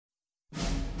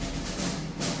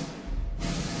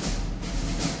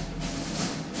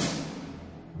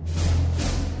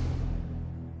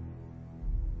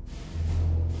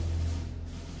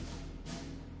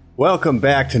Welcome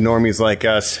back to Normies Like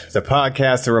Us, the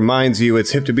podcast that reminds you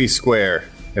it's hip to be square,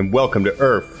 and welcome to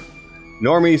Earth.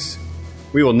 Normies,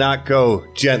 we will not go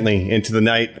gently into the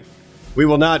night. We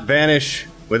will not vanish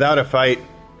without a fight.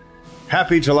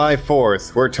 Happy July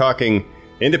 4th. We're talking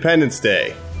Independence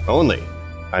Day, only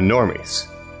on Normies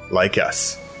Like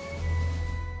Us.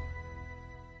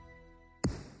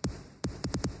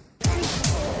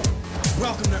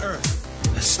 Welcome to Earth.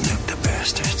 Let's nuke the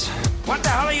bastards. What the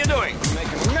hell are you doing? You're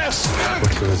making a mess.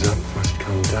 What goes up must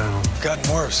come down.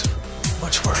 Gotten worse.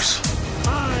 Much worse.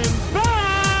 I'm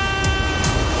back!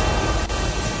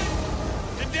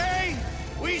 Today,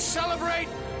 we celebrate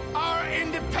our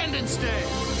Independence Day.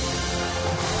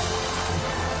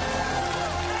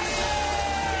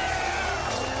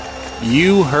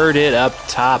 You heard it up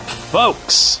top,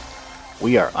 folks.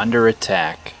 We are under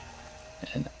attack,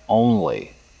 and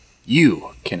only you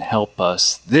can help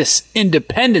us this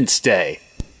Independence Day.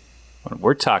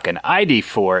 We're talking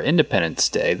ID4 Independence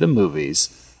Day, the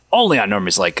movies, only on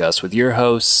Normies Like Us with your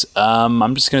hosts.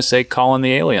 I'm just going to say Colin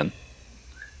the Alien.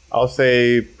 I'll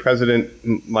say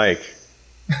President Mike.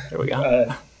 There we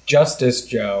go. Justice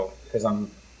Joe, because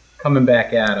I'm coming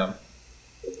back at him.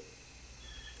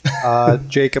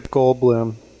 Jacob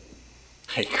Goldblum.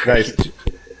 Hey, Nice.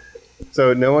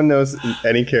 So no one knows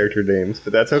any character names,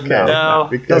 but that's okay. No.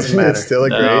 Because Doesn't it's still a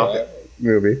great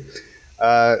movie.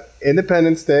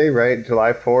 Independence Day, right?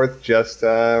 July 4th just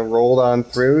rolled on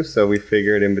through, so we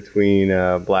figured in between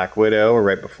Black Widow or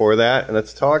right before that. And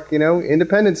let's talk,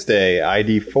 Independence Day,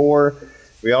 ID4.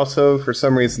 We also, for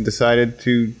some reason, decided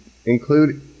to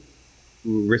include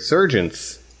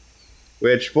Resurgence,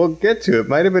 which we'll get to. It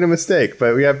might have been a mistake,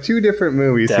 but we have two different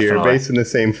movies here Definitely. based in the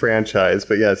same franchise.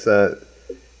 But yes,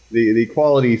 the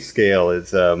quality scale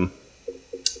is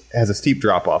has a steep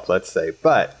drop off, let's say.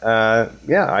 But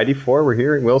ID4, we're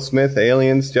here. Will Smith,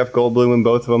 Aliens, Jeff Goldblum in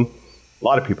both of them. A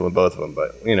lot of people in both of them,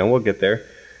 but we'll get there.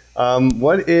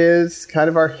 What is kind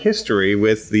of our history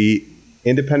with the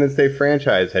Independence Day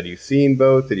franchise? Had you seen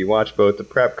both? Did you watch both? The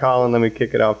prep, Colin, let me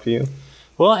kick it off to you.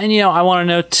 Well, and I want to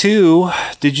know too,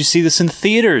 did you see this in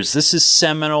theaters? This is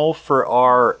seminal for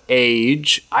our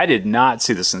age. I did not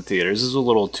see this in theaters. This is a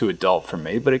little too adult for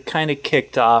me, but it kind of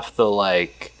kicked off the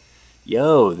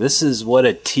this is what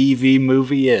a TV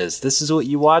movie is. This is what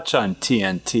you watch on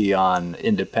TNT on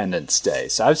Independence Day.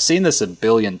 So I've seen this a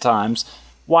billion times,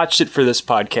 watched it for this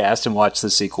podcast and watched the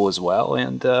sequel as well.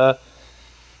 And I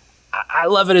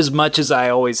love it as much as I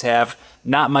always have.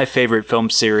 Not my favorite film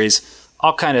series.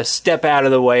 I'll kind of step out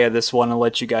of the way of this one and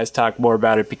let you guys talk more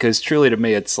about it because truly to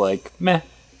me it's like, meh.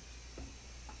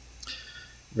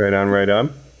 Right on, right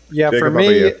on. Yeah, Jacob, for how about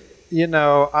me, you?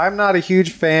 I'm not a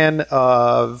huge fan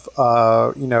of,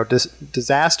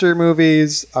 disaster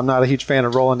movies. I'm not a huge fan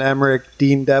of Roland Emmerich,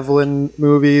 Dean Devlin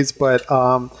movies, but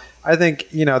I think,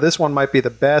 this one might be the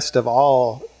best of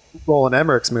all Roland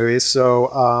Emmerich's movies, so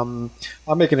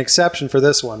I'll make an exception for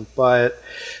this one. But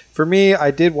for me,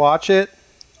 I did watch it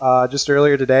just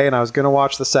earlier today, and I was going to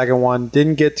watch the second one.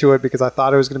 Didn't get to it because I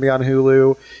thought it was going to be on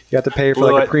Hulu. You have to pay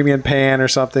for a premium pan or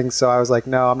something, so I was like,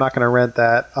 no, I'm not going to rent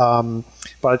that.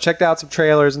 But I checked out some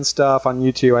trailers and stuff on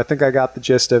YouTube. I think I got the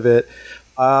gist of it.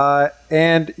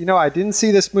 And I didn't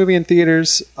see this movie in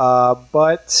theaters,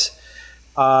 but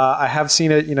I have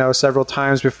seen it, several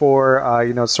times before.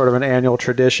 It's sort of an annual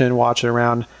tradition, watch it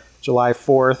around July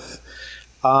 4th.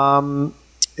 And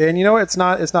it's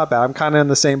not bad. I'm kind of in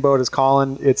the same boat as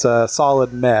Colin. It's a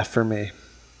solid meh for me.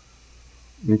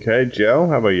 Okay, Joe,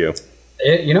 how about you?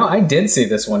 I did see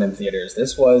this one in theaters.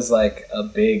 This was like a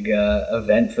big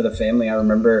event for the family. I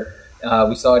remember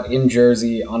we saw it in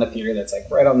Jersey on a theater that's like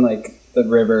right on the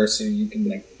river, so you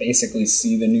can basically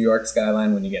see the New York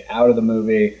skyline when you get out of the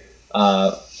movie.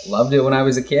 Loved it when I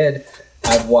was a kid.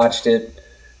 I've watched it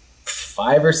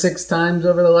 5 or 6 times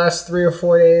over the last 3 or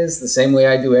 4 days, the same way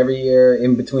I do every year,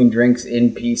 in between drinks,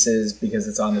 in pieces, because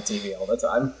it's on the TV all the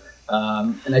time.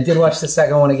 And I did watch the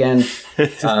second one again for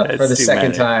the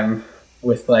second time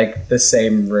with the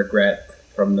same regret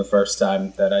from the first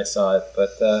time that I saw it. But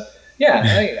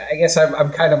I guess I'm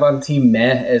kind of on team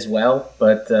meh as well.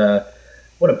 But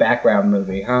what a background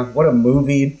movie, huh? What a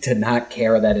movie to not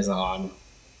care that is on.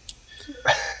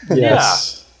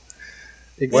 Yes.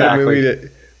 What a Exactly. movie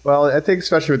well, I think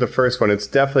especially with the first one, it's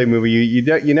definitely a movie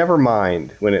you never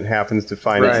mind when it happens to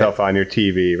find Right. itself on your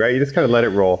TV, right? You just kind of let it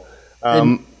roll. I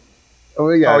was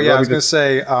going to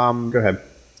say. Go ahead.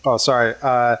 Oh, sorry.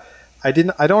 I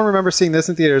don't remember seeing this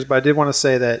in theaters, but I did want to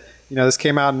say that this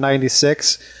came out in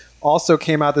 '96. Also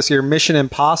came out this year, Mission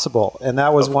Impossible, and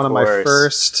that was one of my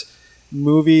first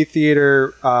movie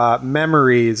theater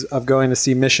memories of going to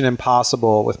see Mission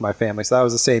Impossible with my family. So that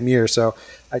was the same year. So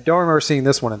I don't remember seeing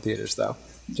this one in theaters, though.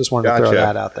 Just wanted to throw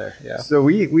that out there. Yeah. So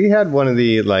we had one of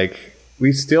the,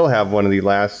 we still have one of the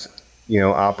last,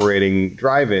 operating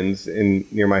drive-ins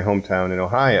near my hometown in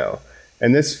Ohio.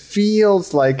 And this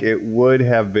feels like it would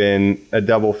have been a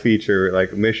double feature,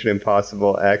 like Mission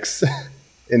Impossible X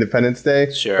Independence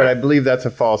Day. Sure. But I believe that's a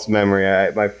false memory.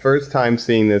 My first time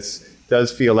seeing this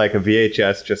does feel like a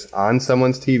VHS just on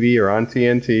someone's TV or on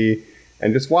TNT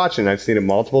and just watching. I've seen it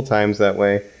multiple times that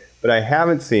way, but I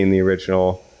haven't seen the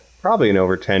original probably in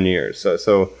over 10 years.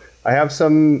 So I have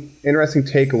some interesting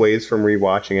takeaways from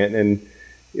rewatching it, and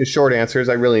the short answer is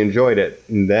I really enjoyed it.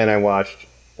 And then I watched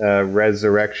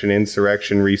Resurrection,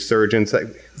 Insurrection, Resurgence.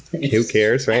 Who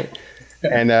cares, right?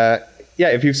 And yeah,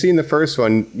 if you've seen the first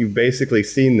one, you've basically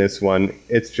seen this one.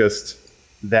 It's just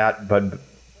that, but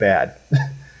bad.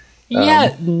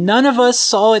 Yeah, none of us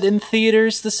saw it in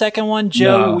theaters, the second one.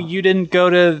 Joe, No. you didn't go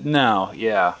to... No,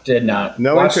 yeah. Did not.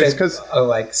 No Watched interest, it, 'cause-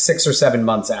 like 6 or 7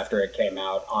 months after it came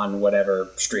out on whatever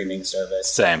streaming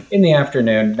service. Same. In the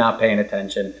afternoon, not paying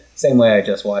attention. Same way I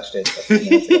just watched it a few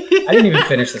minutes ago. I didn't even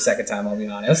finish the second time, I'll be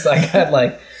honest. I had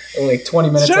like 20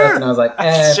 minutes Sure. left, and I was like,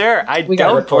 Sure, I we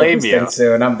gotta don't record blame this you. thing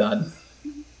soon. I'm done.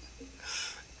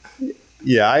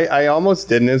 Yeah, I almost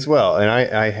didn't as well. And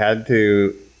I had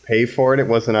to pay for it. It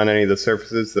wasn't on any of the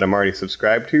services that I'm already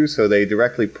subscribed to, so they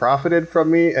directly profited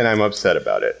from me, and I'm upset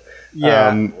about it.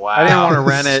 Yeah. Wow. I didn't want to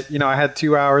rent it. I had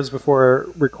 2 hours before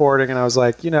recording, and I was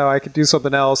like, I could do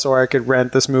something else, or I could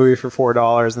rent this movie for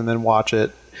 $4 and then watch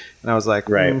it. And I was like,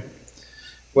 Right.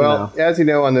 Well, as you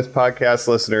know, on this podcast,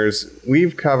 listeners,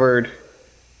 we've covered,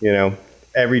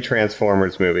 every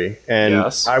Transformers movie. And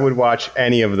Yes. I would watch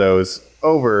any of those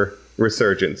over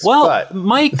Resurgence. Well, but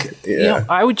Mike, Yeah.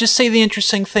 I would just say the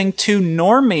interesting thing to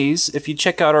normies, if you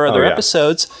check out our other yeah.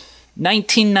 episodes,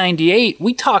 1998,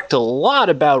 we talked a lot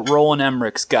about Roland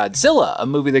Emmerich's Godzilla, a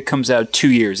movie that comes out 2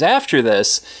 years after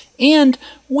this. And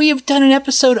we have done an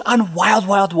episode on Wild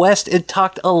Wild West and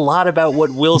talked a lot about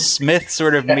what Will Smith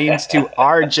sort of means to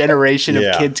our generation of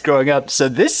Yeah. kids growing up. So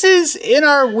this is in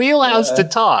our wheelhouse to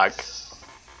talk.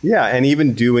 yeah, and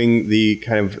even doing the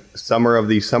kind of summer of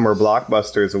the summer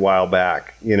blockbusters a while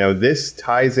back, this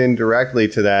ties in directly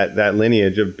to that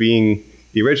lineage of being,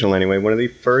 the original anyway, one of the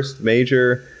first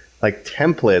major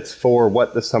templates for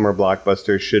what the summer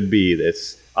blockbuster should be,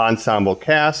 this ensemble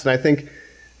cast. And I think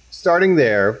starting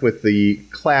there with the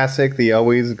classic, the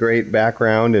always great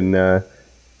background and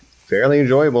fairly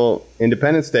enjoyable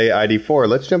Independence Day ID4,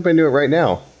 let's jump into it right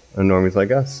now on Normies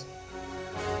Like Us.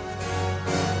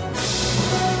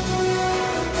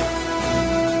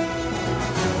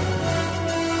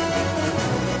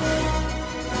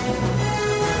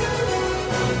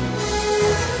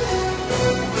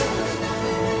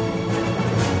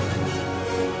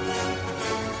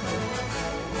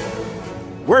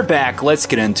 We're back. Let's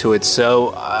get into it.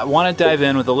 So I want to dive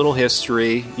in with a little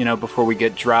history, before we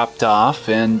get dropped off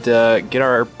and get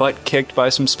our butt kicked by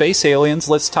some space aliens.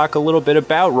 Let's talk a little bit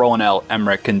about Roland L.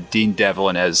 Emmerich and Dean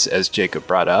Devlin, as Jacob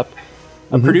brought up.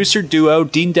 A producer duo.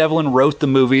 Dean Devlin wrote the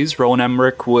movies. Roland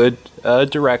Emmerich would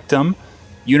direct them.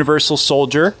 Universal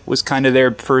Soldier was kind of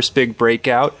their first big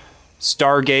breakout.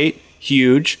 Stargate,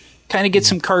 huge. Kind of get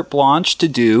some carte blanche to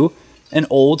do an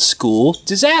old school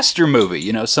disaster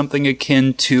movie, something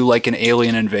akin to like an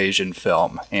alien invasion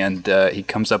film. And he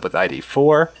comes up with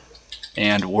ID4,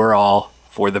 and we're all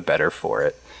for the better for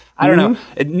it. I don't know.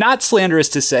 Not slanderous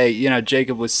to say,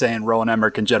 Jacob was saying Roland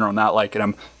Emmerich in general not liking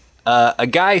him. A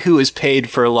guy who is paid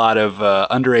for a lot of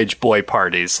underage boy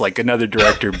parties, like another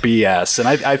director, BS. And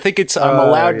I think I'm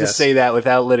allowed to yes. say that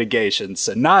without litigation.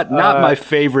 So not my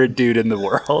favorite dude in the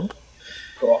world.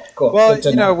 Cool. Well, Good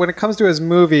to know. when it comes to his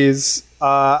movies,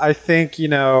 I think,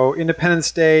 Independence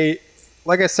Day,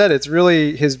 like I said, it's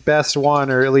really his best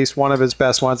one, or at least one of his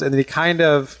best ones. And then he kind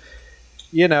of,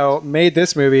 made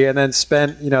this movie and then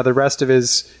spent, the rest of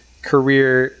his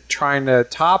career trying to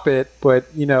top it,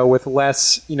 but, with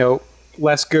less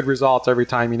good results every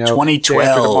time, 2012. Day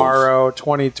After Tomorrow,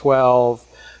 2012,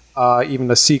 even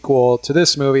the sequel to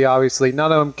this movie, obviously,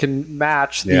 none of them can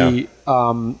match the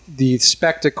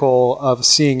spectacle of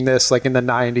seeing this like in the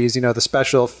 90s. The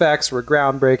special effects were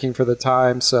groundbreaking for the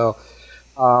time. So,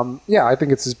 I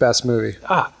think it's his best movie.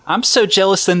 I'm so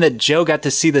jealous then that Joe got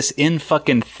to see this in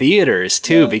fucking theaters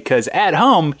too, because at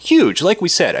home, huge, like we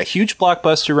said, a huge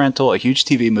blockbuster rental, a huge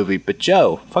TV movie. But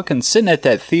Joe, fucking sitting at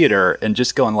that theater and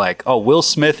just going like, oh, Will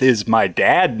Smith is my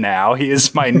dad now. He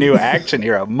is my new action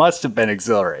hero. Must have been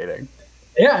exhilarating.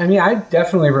 Yeah, I mean, I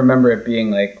definitely remember it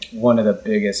being like one of the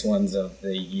biggest ones of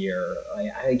the year.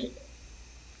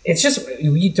 it's just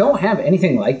you don't have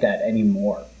anything like that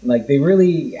anymore. Like they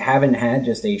really haven't had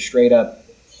just a straight up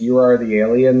 "here are the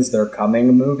aliens, they're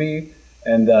coming" movie,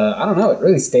 and I don't know, it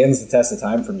really stands the test of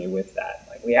time for me with that.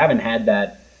 Like we haven't had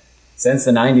that since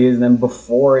the '90s, and then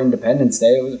before Independence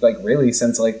Day, it was like really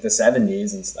since like the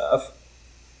 '70s and stuff.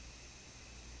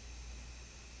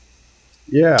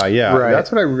 Yeah. Right.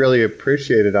 That's what I really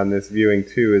appreciated on this viewing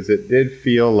too. Is it did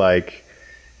feel like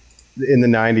in the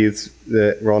 90s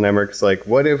that Roland Emmerich's like,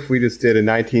 what if we just did a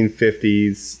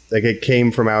 1950s, like it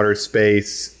came from outer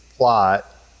space plot,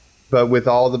 but with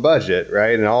all the budget,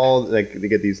 right? And all, like, they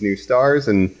get these new stars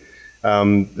and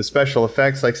the special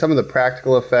effects, like some of the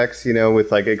practical effects, you know, with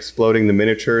like exploding the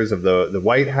miniatures of the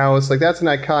White House, like that's an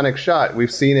iconic shot. We've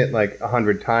seen it like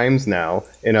 100 times now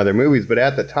in other movies, but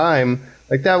at the time,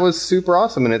 like that was super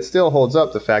awesome, and it still holds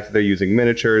up. The fact that they're using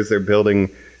miniatures, they're building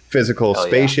physical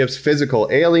spaceships, physical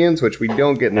aliens, which we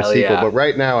don't get in the sequel. But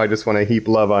right now, I just want to heap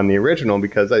love on the original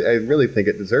because I really think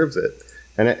it deserves it.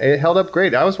 And it held up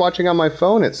great. I was watching on my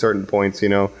phone at certain points, you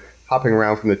know, hopping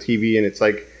around from the TV, and it's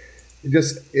like,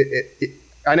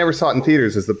 I never saw it in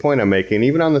theaters is the point I'm making.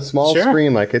 Even on the small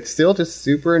screen, like it's still just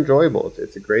super enjoyable.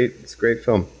 It's a great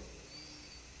film.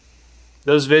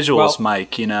 Those visuals,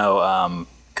 Mike, you know,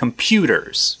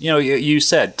 computers. You know, you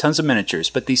said tons of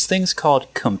miniatures, but these things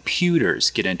called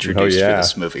computers get introduced for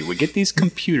this movie. We get these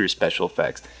computer special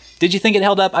effects. Did you think it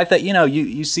held up? I thought, you know,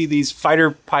 you see these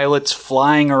fighter pilots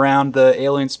flying around the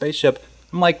alien spaceship.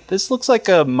 I'm like, this looks like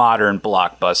a modern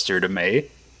blockbuster to me.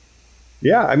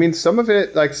 Yeah, I mean, some of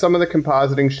it, like some of the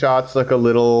compositing shots look a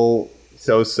little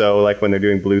so-so, like when they're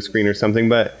doing blue screen or something,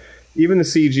 but even the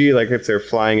CG, like if they're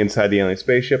flying inside the alien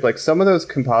spaceship, like some of those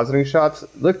compositing shots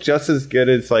look just as good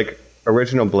as like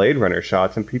original Blade Runner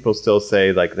shots, and people still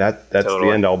say like that's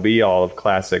the end all be all of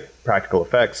classic practical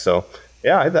effects. So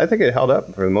yeah, I think it held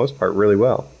up for the most part really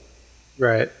well.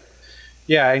 Right.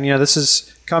 Yeah, and you know, this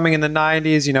is coming in the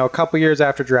 90s, you know, a couple years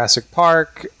after Jurassic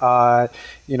Park.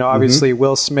 You know, obviously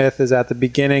Will Smith is at the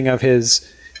beginning of his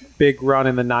big run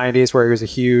in the 90s where he was a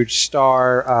huge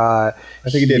star. I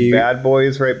think he did Bad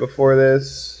Boys right before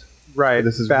this. Right.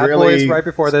 This is Bad really Boys right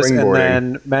before this, and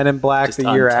then Men in Black Just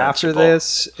the year after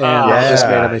this, and that just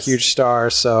made him a huge star.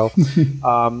 So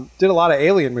did a lot of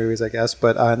Alien movies, I guess,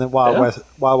 but and then Wild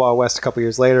Wild West a couple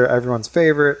years later, everyone's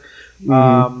favorite.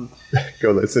 Go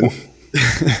listen.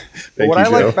 What I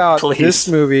like about this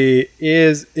movie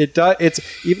is it's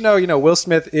even though, you know, Will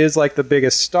Smith is like the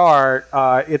biggest star,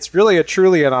 it's really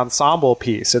truly an ensemble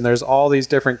piece, and there's all these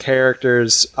different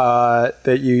characters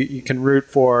that you can root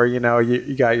for. You know,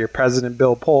 you got your President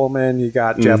Bill Pullman, you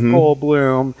got Jeff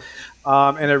Goldblum,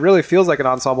 and it really feels like an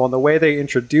ensemble. And the way they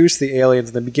introduce the aliens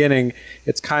in the beginning,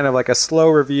 it's kind of like a slow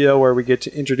reveal where we get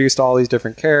to introduce all these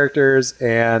different characters,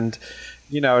 and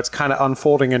you know, it's kind of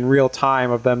unfolding in real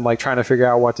time of them like trying to figure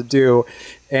out what to do.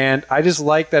 And I just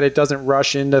like that it doesn't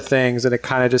rush into things, and it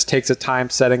kind of just takes a time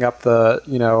setting up the,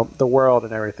 you know, the world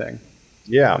and everything.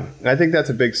 Yeah. And I think that's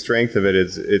a big strength of it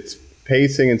is it's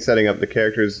pacing and setting up the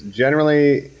characters.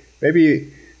 Generally, maybe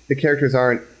the characters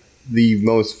aren't the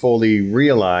most fully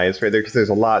realized, right? Because there's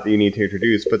a lot that you need to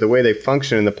introduce, but the way they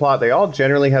function in the plot, they all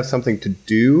generally have something to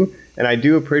do. And I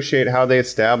do appreciate how they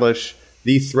establish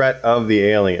the threat of the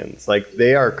aliens. Like,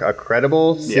 they are a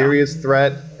credible, serious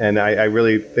threat, and I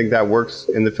really think that works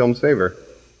in the film's favor.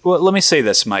 Well, let me say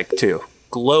this, Mike, too.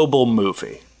 Global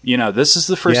movie. You know, this is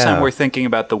the first time we're thinking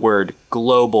about the word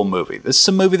global movie. This is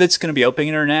a movie that's going to be opening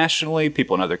internationally.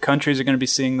 People in other countries are going to be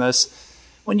seeing this.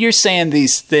 When you're saying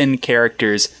these thin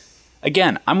characters,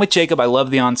 again, I'm with Jacob. I love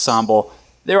the ensemble.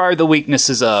 There are the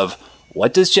weaknesses of,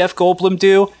 what does Jeff Goldblum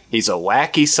do? He's a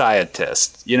wacky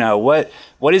scientist. You know, what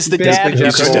is the dad?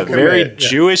 He's just a very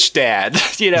Jewish dad.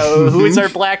 You know, who is our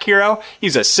black hero?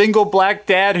 He's a single black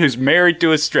dad who's married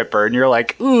to a stripper. And you're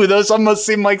like, ooh, those almost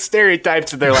seem like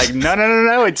stereotypes. And they're like,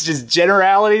 no. It's just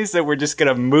generalities that we're just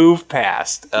going to move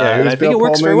past. And I think it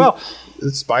works very well.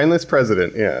 Spineless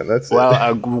president. Yeah, that's it.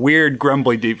 Well, a weird,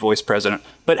 grumbly, deep-voiced president.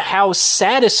 But how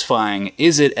satisfying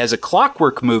is it as a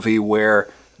Clockwork movie where,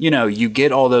 you know, you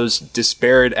get all those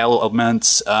disparate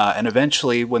elements, and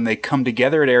eventually when they come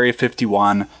together at Area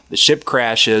 51, the ship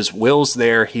crashes, Will's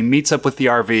there, he meets up with the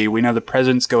RV, we know the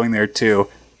president's going there too.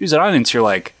 You as an audience, you're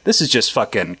like, this is just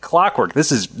fucking Clockwork.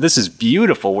 This is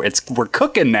beautiful. We're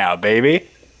cooking now, baby.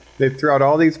 They throw out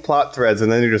all these plot threads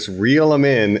and then they just reel them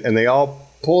in, and they all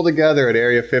pull together at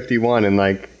Area 51, and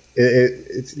like,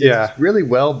 it's really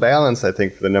well balanced, I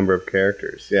think, for the number of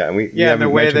characters. Yeah, and we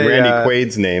haven't mentioned Randy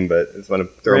Quaid's name, but I just want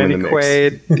to throw him in the mix.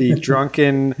 Randy Quaid, the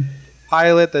drunken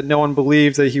pilot that no one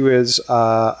believes that he was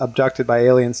abducted by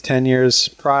aliens 10 years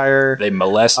prior. They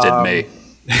molested me.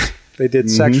 They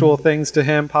did sexual things to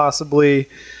him, possibly.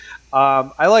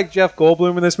 I like Jeff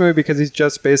Goldblum in this movie because he's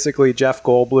just basically Jeff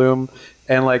Goldblum.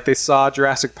 And like they saw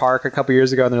Jurassic Park a couple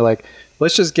years ago, and they're like,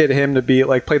 let's just get him to be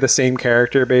like play the same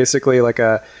character, basically like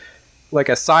a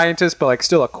scientist, but like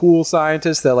still a cool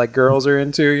scientist that like girls are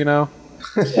into, you know.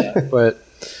 But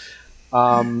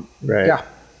Right. yeah,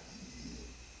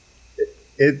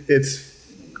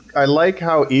 it's I like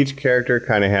how each character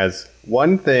kind of has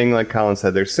one thing, like Colin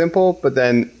said, they're simple, but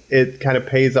then it kind of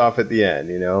pays off at the end,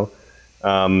 you know.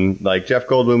 Like Jeff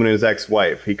Goldblum and his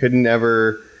ex-wife, he couldn't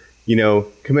ever, you know,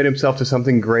 commit himself to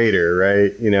something greater,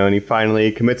 right? You know, and he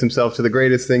finally commits himself to the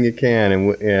greatest thing he can.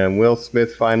 And Will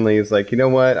Smith finally is like, you know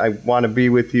what? I want to be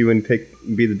with you and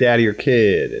be the dad of your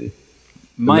kid. And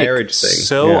the Mike, marriage thing.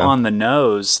 so on the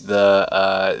nose,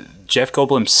 the Jeff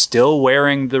Goldblum still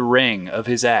wearing the ring of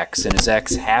his ex, and his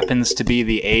ex happens to be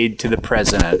the aide to the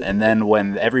president. And then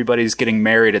when everybody's getting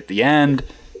married at the end,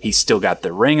 he's still got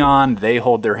the ring on. They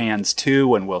hold their hands too.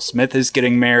 When Will Smith is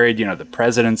getting married, you know, the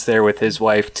president's there with his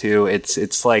wife too.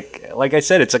 It's like I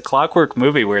said, it's a clockwork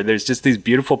movie where there's just these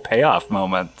beautiful payoff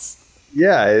moments.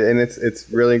 Yeah, and it's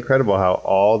really incredible how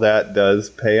all that does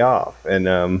pay off.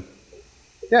 And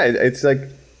yeah, it's like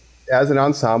as an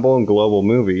ensemble and global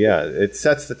movie, yeah, it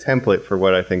sets the template for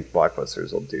what I think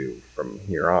blockbusters will do from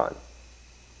here on.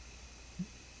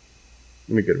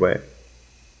 In a good way.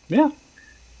 Yeah.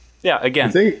 Yeah,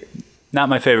 again, not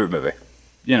my favorite movie.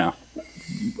 You know,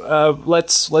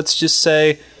 let's just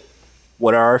say,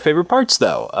 what are our favorite parts,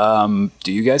 though?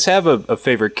 Do you guys have a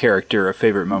favorite character, a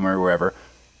favorite moment, or whatever?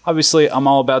 Obviously, I'm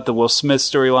all about the Will Smith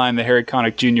storyline, the Harry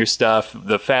Connick Jr. stuff,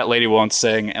 the fat lady won't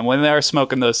sing, and when they're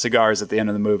smoking those cigars at the end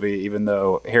of the movie, even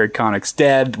though Harry Connick's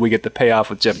dead, we get the payoff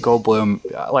with Jeff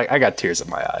Goldblum. Like, I got tears in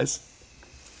my eyes.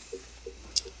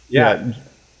 yeah.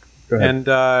 And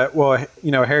well,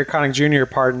 you know, Harry Connick Jr.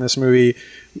 part in this movie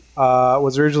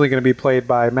was originally going to be played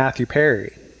by Matthew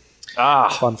Perry.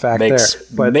 Fun fact makes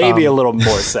there, but maybe a little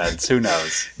more sense. Who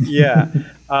knows? Yeah.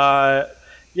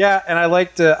 Yeah, and I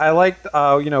liked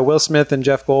you know, Will Smith and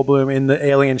Jeff Goldblum in the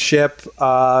alien ship.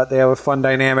 They have a fun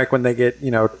dynamic when they get,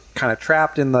 you know, kind of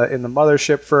trapped in the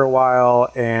mothership for a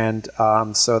while, and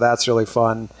so that's really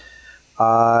fun.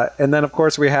 And then of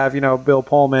course we have, you know, Bill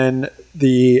Pullman,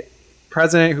 the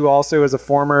president, who also is a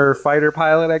former fighter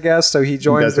pilot, I guess. So he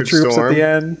joins the troops at the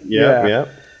end. Yeah.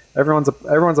 Everyone's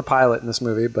a pilot in this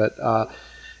movie, but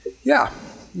yeah,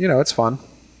 you know, it's fun.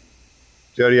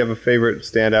 Joe, do you have a favorite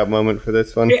standout moment for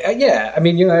this one? Yeah. I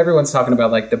mean, you know, everyone's talking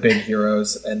about like the big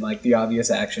heroes and like the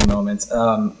obvious action moments.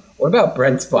 What about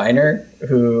Brent Spiner,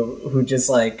 who just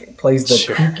like plays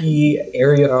the kooky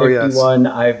Area 51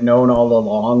 I've known all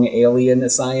along alien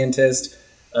scientist,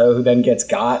 who then gets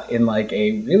got in like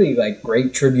a really like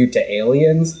great tribute to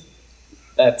aliens?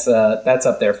 That's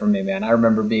up there for me, man. I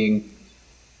remember being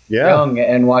young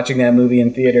and watching that movie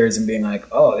in theaters and being like,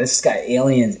 "Oh, this has got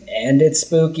aliens and it's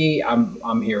spooky.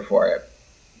 I'm here for it."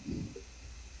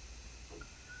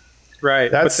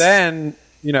 Right. But then,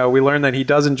 you know, we learn that he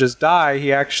doesn't just die,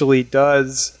 he actually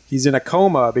does. He's in a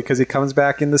coma because he comes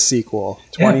back in the sequel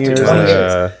 20 years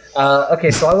later.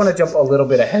 Okay, so I want to jump a little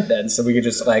bit ahead then, so we could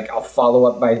just like, I'll follow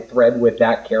up my thread with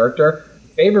that character.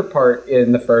 Favorite part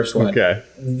in the first one,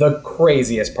 the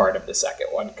craziest part of the second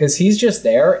one, because he's just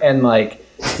there and like,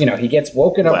 you know, he gets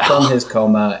woken up from his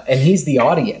coma and he's the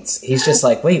audience. He's just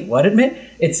like, wait, what a minute?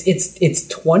 It's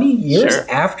 20 years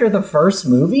after the first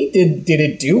movie? Did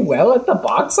it do well at the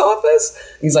box office?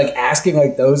 He's like asking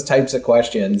like those types of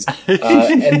questions.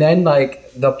 And then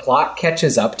like the plot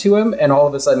catches up to him and all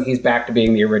of a sudden he's back to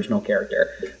being the original character,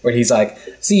 where he's like,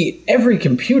 see, every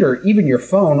computer, even your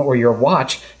phone or your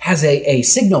watch, has a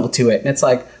signal to it. And it's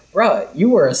like, bruh, you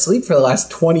were asleep for the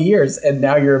last 20 years and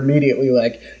now you're immediately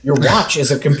like, your watch is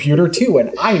a computer too.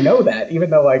 And I know that, even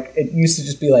though like it used to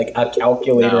just be like a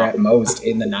calculator at most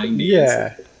in the 90s.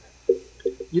 Yeah.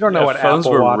 You don't know what phones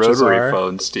Apple were watches rotary are.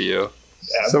 phones to you.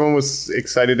 Someone was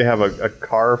excited to have a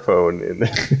car phone in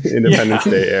the Independence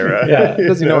Day era. Yeah, he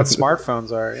doesn't know what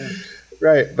smartphones are. Yeah.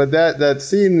 Right, but that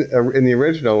scene in the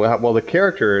original, well, the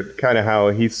character, kind of how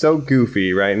he's so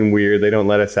goofy, right, and weird, they don't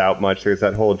let us out much, there's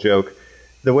that whole joke.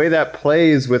 The way that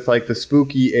plays with, like, the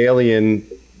spooky alien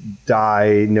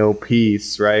die, no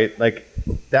peace, right? Like,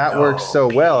 that works so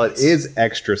well. It is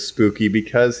extra spooky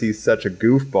because he's such a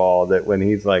goofball that when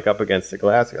he's, like, up against the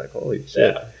glass, you're like, holy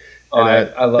shit. Yeah.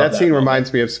 I love that scene. moment.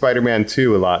 Reminds me of Spider-Man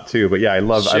 2 a lot, too. But, yeah, I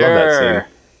love that scene.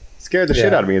 Scared the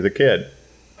shit out of me as a kid.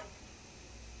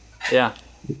 Yeah.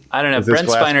 I don't know. Is this Brent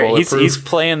glass Spiner, bulletproof? he's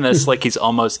playing this like he's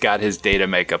almost got his data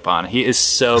makeup on. He is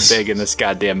so big in this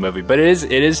goddamn movie. But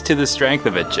it is to the strength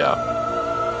of it, Joe.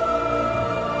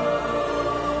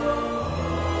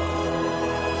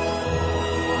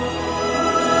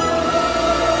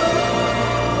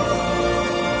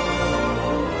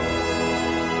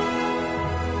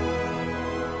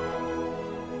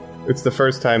 It's the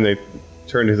first time they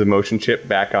turned his emotion chip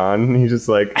back on. And he's just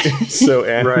like so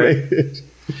animated.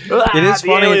 It is the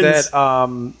funny aliens.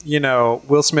 that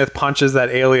Will Smith punches that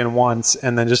alien once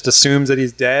and then just assumes that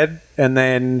he's dead, and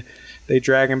then they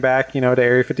drag him back, to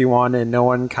Area 51, and no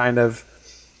one kind of,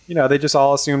 they just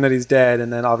all assume that he's dead,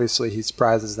 and then obviously he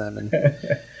surprises them and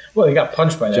Well, he got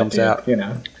punched by that Jumps dude, out.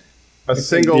 A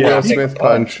single Yeah. Will Smith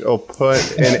punch will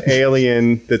put an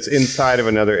alien that's inside of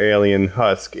another alien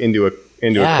husk into a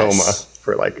coma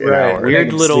for like an hour. Weird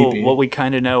Getting little, sleepy. what we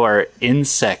kind of know are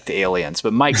insect aliens.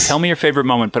 But Mike, tell me your favorite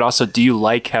moment, but also, do you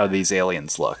like how these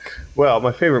aliens look? Well,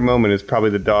 my favorite moment is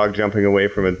probably the dog jumping away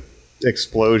from an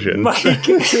explosion. Mike,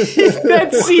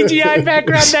 that CGI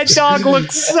background, that dog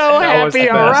looks so was happy.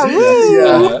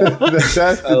 the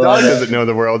best. The dog love it. doesn't know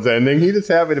the world's ending. He's just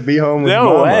happy to be home with No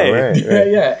mama. way. Right, Yeah, right.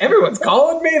 yeah. Everyone's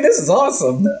calling me. This is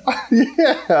awesome.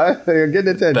 Yeah, they're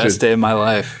getting attention. Best day of my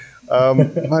life.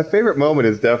 My favorite moment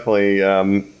is definitely,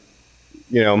 I'm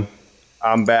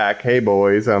back. Hey,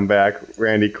 boys, I'm back.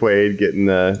 Randy Quaid getting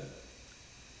the,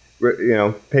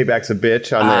 payback's a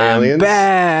bitch on the I'm aliens.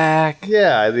 back.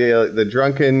 Yeah, the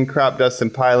drunken crop dusting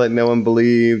pilot no one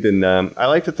believed. And I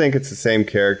like to think it's the same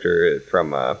character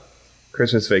from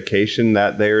Christmas Vacation,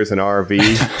 that there's an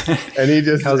RV. And he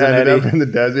just Cousin ended Eddie. up in the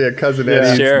desert. Yeah, Cousin Yeah.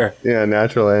 Eddie. Sure. Yeah,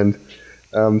 natural end.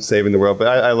 Saving the world. But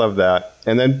I love that.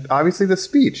 And then, obviously, the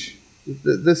speech.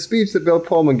 The speech that Bill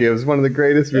Pullman gives, one of the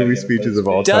greatest movie speeches of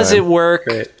all time. Does it work?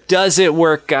 Great. Does it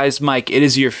work, guys? Mike, it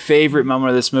is your favorite moment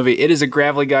of this movie. It is a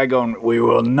gravelly guy going, "We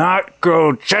will not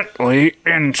go gently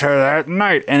into that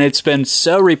night." And it's been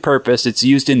so repurposed. It's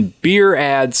used in beer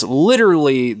ads.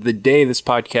 Literally, the day this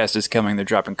podcast is coming, they're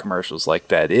dropping commercials like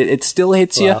that. It still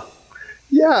hits you.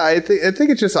 Yeah, I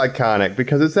think it's just iconic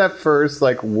because it's that first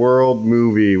world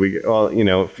movie.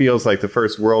 It feels like the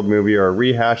first world movie or a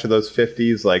rehash of those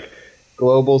 50s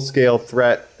global scale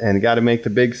threat, and got to make the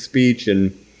big speech.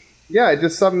 And yeah, it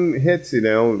just something hits.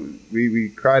 We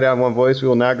cried out in one voice. We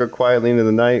will not go quietly into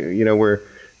the night.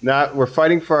 We're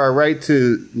fighting for our right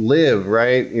to live,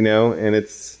 right? And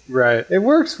it's right. it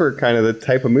works for kind of the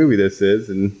type of movie this is.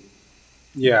 And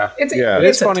Yeah. It's Yeah. it's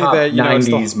It's a funny top that, it's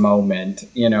the- 90s moment,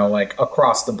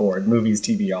 across the board, movies,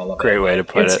 TV, all of it. Great way to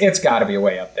put it. It's got to be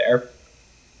way up there.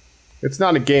 it's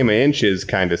not a game of inches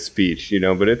kind of speech,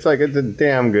 but it's it's a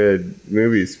damn good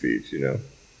movie speech,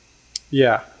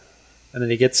 Yeah. And then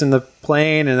he gets in the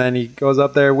plane, and then he goes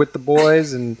up there with the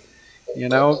boys and,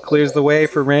 clears the way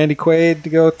for Randy Quaid to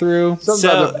go through.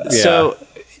 So,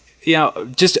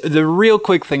 just the real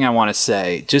quick thing I want to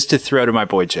say, just to throw to my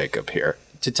boy Jacob here,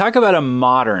 to talk about a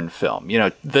modern film.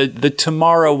 The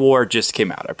Tomorrow War just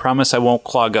came out. I promise I won't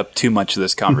clog up too much of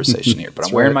this conversation here, but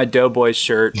I'm wearing my Doughboys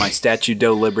shirt, my Statue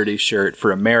Doe Liberty shirt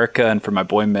for America and for my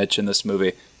boy Mitch in this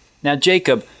movie. Now,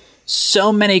 Jacob,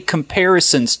 so many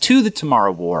comparisons to the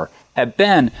Tomorrow War have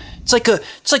been, it's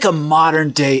like a modern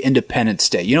day Independence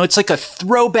Day. It's like a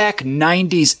throwback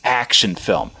 90s action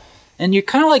film. And you're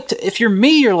kind of if you're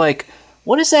me, you're like,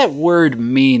 what does that word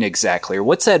mean exactly? Or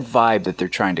what's that vibe that they're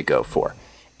trying to go for?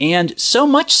 And so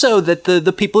much so that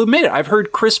the people who made it, I've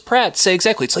heard Chris Pratt say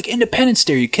exactly, it's like Independence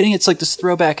Day. Are you kidding? It's like this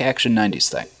throwback action 90s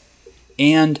thing.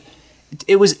 And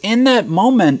it was in that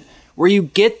moment where you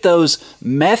get those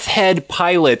meth head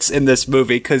pilots in this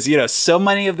movie because, so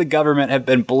many of the government have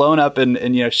been blown up and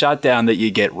shot down that you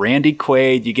get Randy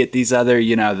Quaid, you get these other,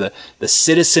 the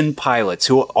citizen pilots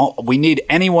who we need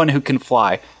anyone who can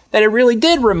fly. That it really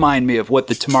did remind me of what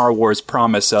the Tomorrow War's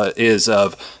promise is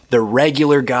of the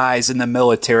regular guys in the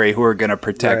military who are going to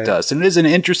protect us. And it is an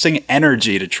interesting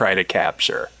energy to try to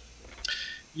capture.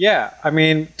 Yeah, I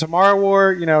mean, Tomorrow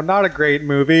War, not a great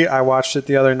movie. I watched it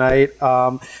the other night,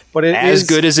 but it As is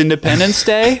good as Independence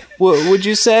Day, would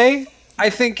you say? I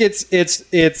think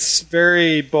it's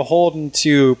very beholden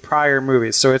to prior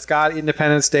movies. So it's got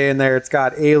Independence Day in there. It's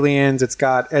got Aliens. It's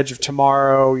got Edge of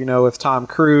Tomorrow. With Tom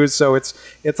Cruise. So it's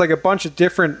like a bunch of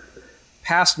different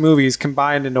past movies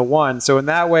combined into one. So in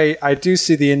that way, I do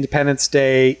see the Independence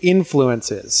Day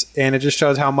influences, and it just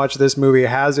shows how much this movie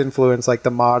has influenced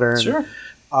the modern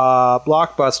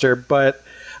blockbuster. But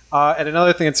and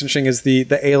another thing that's interesting is the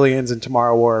aliens in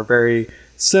Tomorrow War are very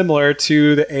similar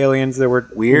to the aliens that were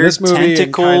Weird in this movie, and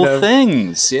tentacle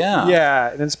things, yeah.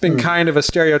 Yeah, and it's been kind of a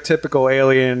stereotypical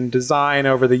alien design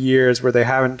over the years where they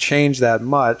haven't changed that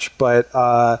much. But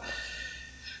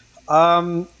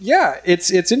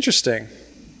it's interesting.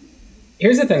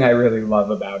 Here's the thing I really love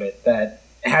about it that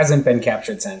hasn't been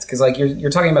captured since. Because you're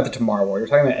talking about the Tomorrow War, you're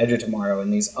talking about Edge of Tomorrow,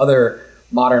 and these other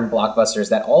modern blockbusters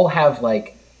that all have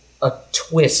a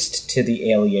twist to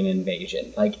the alien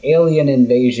invasion. Alien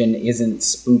invasion isn't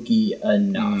spooky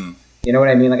enough. You know what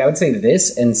I mean? Like, I would say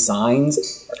this and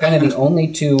Signs are kind of the only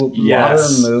two Yes.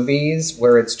 modern movies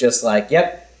where it's just like,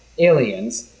 yep,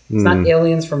 aliens. It's not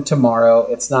aliens from tomorrow.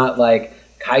 It's not like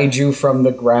kaiju from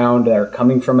the ground that are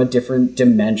coming from a different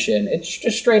dimension. It's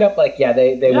just straight up like, yeah,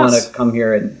 they want to come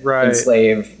here and Right.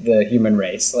 enslave the human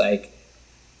race. Like,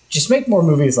 just make more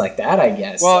movies like that, I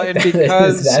guess. Well, Like, and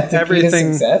because is that the key to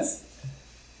everything- success?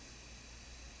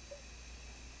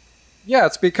 Yeah,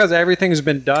 it's because everything's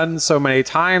been done so many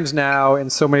times now in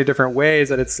so many different ways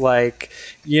that it's like,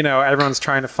 you know, everyone's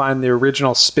trying to find the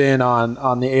original spin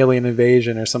on the alien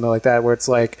invasion or something like that, where it's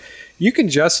like, you can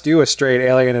just do a straight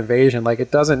alien invasion. Like, it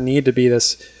doesn't need to be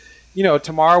this, you know,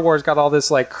 Tomorrow War's got all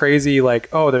this like crazy, like,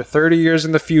 oh, they're 30 years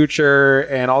in the future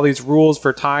and all these rules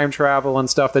for time travel and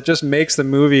stuff that just makes the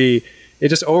movie, it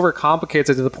just overcomplicates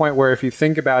it to the point where if you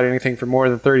think about anything for more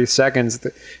than 30 seconds,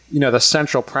 you know, the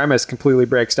central premise completely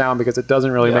breaks down because it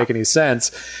doesn't really make any sense.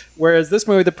 Whereas this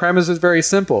movie, the premise is very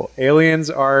simple.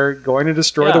 Aliens are going to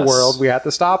destroy the Yes. world. We have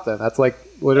to stop them. That's like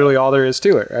literally all there is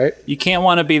to it, right? You can't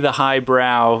want to be the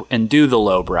highbrow and do the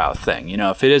lowbrow thing, you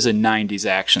know, if it is a 90s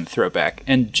action throwback.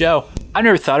 And Joe, I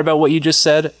never thought about what you just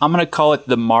said. I'm going to call it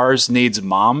the Mars needs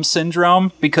mom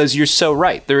syndrome because you're so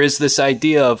right. There is this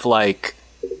idea of like,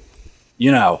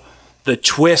 you know, the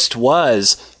twist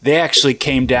was they actually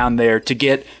came down there to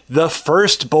get the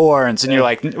firstborns, and you're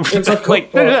like, It's a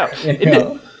like no. cookbook, you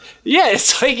know? Yeah,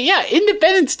 it's like, yeah,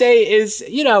 Independence Day is,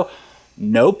 you know,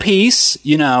 no peace,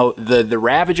 you know, the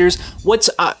Ravagers.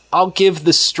 I'll give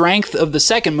the strength of the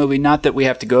second movie, not that we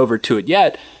have to go over to it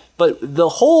yet, but the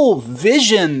whole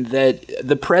vision that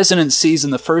the president sees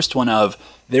in the first one of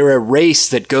they're a race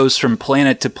that goes from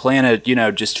planet to planet, you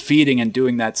know, just feeding and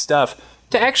doing that stuff.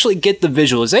 To actually get the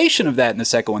visualization of that in the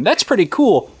second one, that's pretty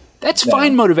cool. That's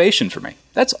fine motivation for me.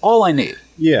 That's all I need.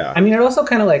 Yeah. I mean, it also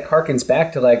kind of like harkens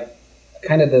back to like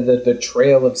kind of the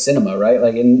trail of cinema, right?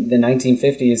 Like in the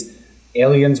 1950s,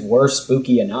 aliens were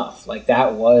spooky enough. Like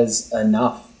that was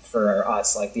enough for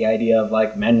us. Like the idea of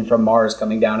like men from Mars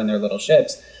coming down in their little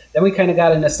ships. Then we kind of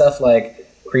got into stuff like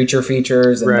creature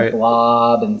features and Right. the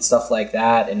Blob and stuff like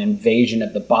that, and Invasion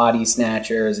of the Body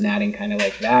Snatchers, and adding kind of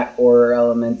like that horror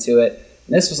element to it.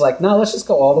 And this was like, no, let's just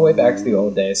go all the way back to the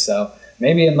old days. So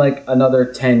maybe in like another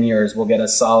 10 years, we'll get a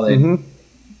solid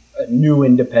a new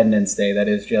Independence Day that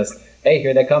is just, hey,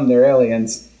 here they come, they're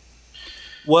aliens.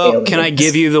 Well, can I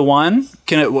give you the one?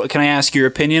 Can I ask your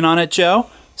opinion on it, Joe?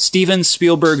 Steven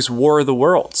Spielberg's War of the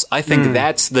Worlds. I think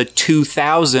that's the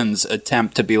 2000s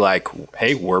attempt to be like,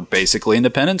 hey, we're basically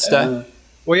Independence Day.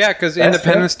 Well, yeah, because That's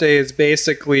Independence Day is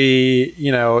basically,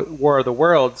 you know, War of the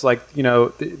Worlds. Like, you know,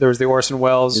 there was the Orson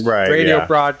Welles Right, radio yeah.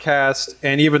 broadcast,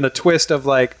 and even the twist of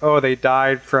like, oh, they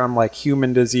died from like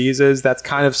human diseases. That's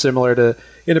kind of similar to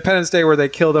Independence Day, where they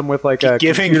killed them with like a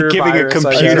Giving computer a virus,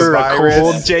 I computer guess. a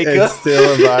cold, Jacob. It's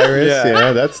still a virus.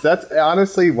 Yeah. yeah. That's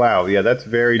honestly, wow. Yeah, that's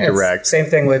very It's direct. Same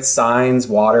thing with Signs,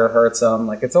 water hurts them.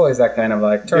 Like it's always that kind of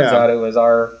like, turns Yeah. out it was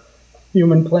our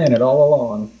human planet all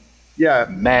along. Yeah.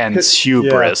 Man's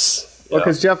hubris. Well,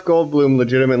 because Jeff Goldblum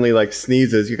legitimately like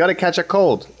sneezes, you got to catch a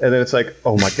cold, and then it's like,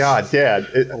 oh my god, Dad,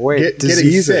 Wait, getting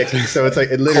diseases. sick. So it's like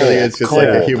it literally is just like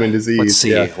a human disease. Let's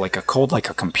see, Yeah. like a cold like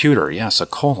a computer. Yes, a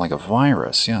cold like a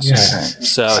virus. Yes. Okay.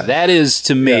 So that is,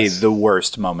 to me, Yes. the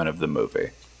worst moment of the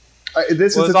movie.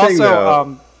 This Well, is it's the thing, though.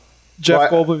 also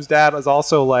Jeff Well, Goldblum's dad was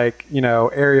also like, you know,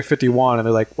 Area 51, and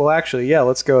they're like, well, actually, yeah,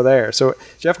 let's go there. So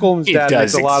Jeff Goldblum's It dad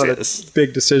does makes a lot of exist. the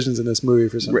big decisions in this movie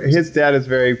for some reason. His dad is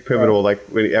very pivotal. Like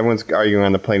when everyone's arguing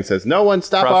on the plane, says, "No one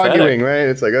stop Prophetic. arguing." Right?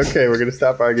 It's like, okay, we're going to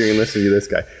stop arguing and listen to this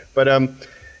guy. But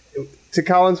to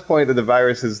Colin's point that the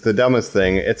virus is the dumbest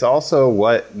thing, it's also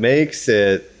what makes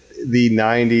it the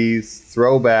 '90s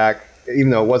throwback, even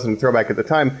though it wasn't a throwback at the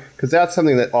time, because that's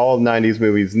something that all '90s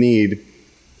movies need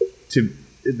to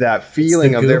that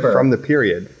feeling of they're goober. from the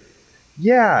period.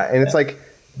 Yeah, and it's like.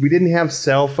 We didn't have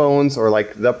cell phones or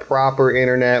like the proper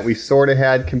internet. We sort of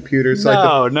had computers. So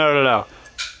like No.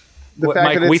 the What, fact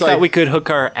Mike, that we it's thought like, we could hook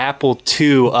our Apple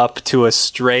II up to a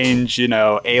strange, you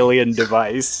know, alien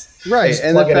device. right, Just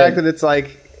and the plug it fact in. that it's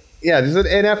like, yeah, just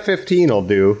an F-15 will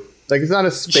do. Like it's not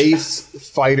a space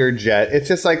fighter jet. It's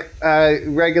just like a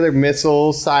regular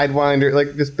missile, sidewinder,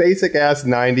 like just basic ass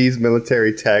 '90s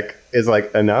military tech is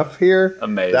like enough here.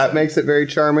 Amazing. That makes it very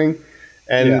charming.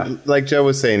 And Yeah. like Joe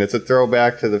was saying, it's a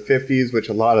throwback to the '50s, which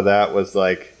a lot of that was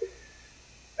like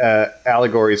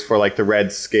allegories for like the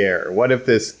Red Scare. What if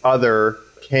this other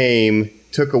came,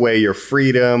 took away your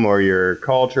freedom or your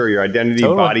culture, or your identity?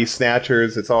 Totally. Body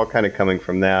snatchers. It's all kind of coming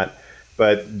from that.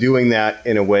 But doing that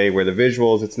in a way where the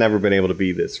visuals, it's never been able to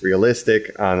be this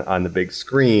realistic on the big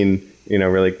screen, you know,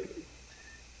 really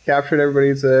captured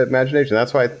everybody's imagination.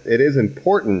 That's why it is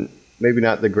important maybe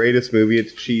not the greatest movie.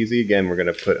 It's cheesy. Again, we're going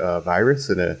to put a virus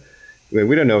in a. I mean,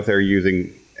 we don't know if they're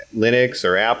using Linux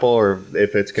or Apple, or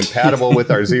if it's compatible with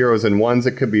our zeros and ones.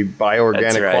 It could be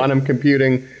bioorganic right. quantum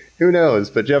computing. Who knows?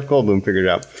 But Jeff Goldblum figured it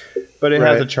out. But it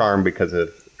has a charm because of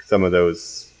some of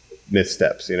those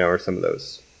missteps, or some of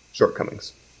those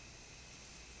shortcomings.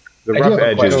 The I do rough have a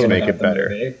edges question make about it the better.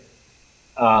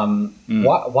 movie.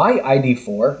 Why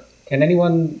ID4? Can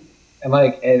anyone? Am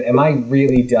I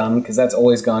really dumb? Because that's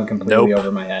always gone completely Nope.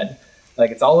 over my head.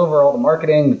 Like, it's all over all the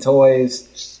marketing, the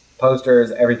toys,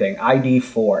 posters, everything.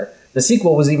 ID4. The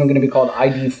sequel was even going to be called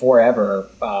ID Forever.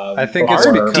 I think it's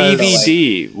before- because-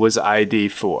 DVD was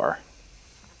ID4.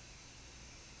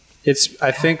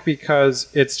 I think because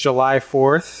it's July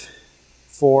 4th,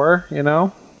 4,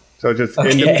 So just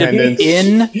Okay. independence.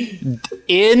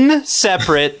 In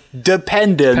separate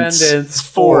dependence Dependence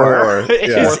for for,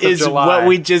 yeah. Fourth of is July. what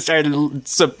we just are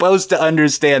supposed to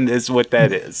understand is what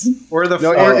that is. Or the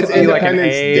No, 4th it's could be like an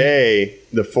Independence A. Day,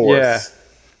 the 4th Yeah.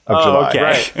 of Oh, July. okay.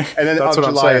 Right. And then That's of what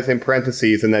I'm July saying. is in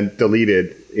parentheses and then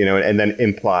deleted, and then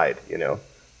implied,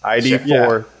 ID 4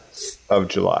 Yeah. of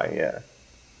July, yeah.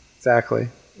 Exactly.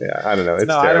 Yeah, I don't know. It's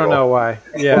No, I terrible. don't know why.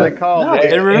 Yeah. Well, they call No,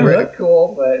 it. it really- It looked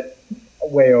cool, but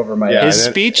way over my Yeah, head. His and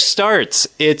then- speech starts.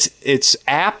 It's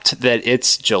apt that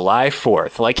it's July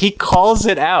 4th. Like, he calls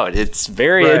it out. It's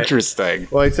very Right. interesting.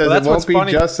 Well, he says Well, it that's won't what's be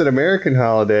funny. just an American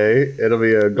holiday. It'll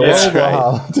be a global right.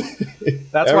 holiday.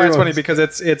 That's why it's funny Everyone's- because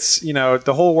it's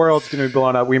the whole world's going to be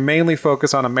blown up. We mainly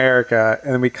focus on America,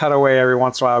 and then we cut away every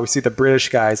once in a while. We see the British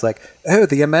guys like, oh,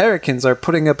 the Americans are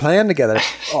putting a plan together.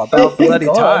 Oh, about thank bloody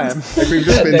God. time. Like we've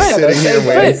just been Yeah, sitting here that's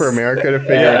waiting right. for America to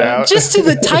figure it out. Just to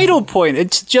the title point,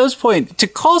 and to Joe's point, to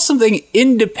call something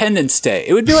Independence Day,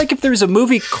 it would be like if there was a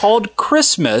movie called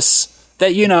Christmas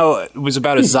that, was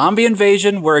about a zombie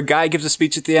invasion where a guy gives a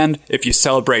speech at the end. If you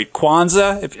celebrate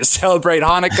Kwanzaa, if you celebrate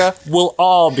Hanukkah, we'll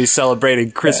all be celebrating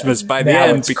Christmas by the Now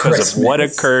end it's because of what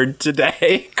Christmas. occurred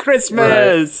today.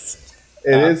 Christmas!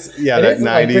 It is, it that is,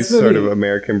 like, 90s this sort movie- of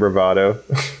American bravado.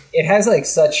 It has like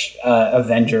such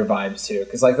Avenger vibes too,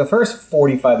 because like the first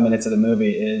 45 minutes of the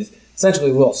movie is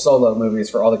essentially little solo movies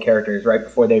for all the characters right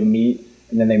before they meet,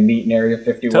 and then they meet in Area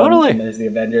 51, Totally. and there's the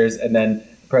Avengers, and then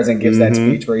the president gives that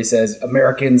speech where he says,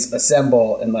 "Americans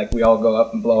assemble," and like we all go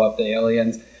up and blow up the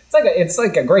aliens. It's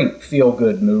like a great feel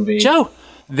good movie.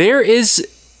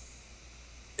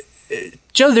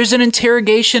 Joe, there's an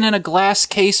interrogation in a glass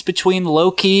case between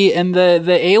Loki and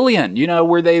the alien,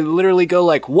 where they literally go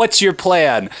like, what's your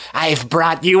plan? I've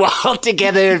brought you all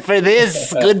together for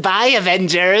this. Goodbye,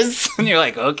 Avengers. And you're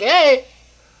like, okay.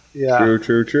 Yeah.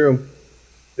 True.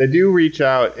 They do reach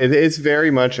out. It is very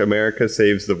much America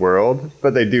saves the world,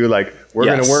 but they do we're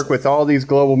going Yes. to work with all these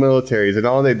global militaries, and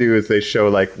all they do is they show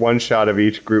one shot of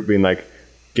each group being like,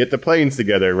 get the planes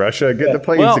together, Russia, get the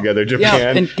planes Well, together, yeah,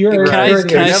 Japan. and You're Can I- hearing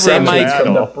can I the say my- instructions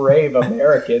from the brave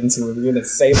Americans who are going to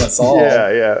save us all?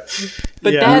 yeah.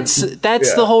 But Yeah. that's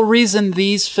Yeah. the whole reason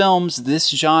these films, this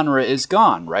genre is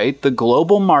gone, right? The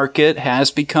global market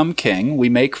has become king. We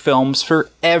make films for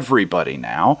everybody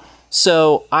now.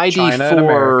 So China and ID4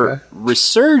 America.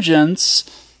 Resurgence,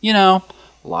 a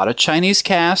lot of Chinese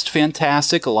cast,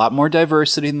 fantastic, a lot more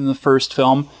diversity than the first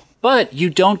film, but you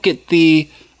don't get the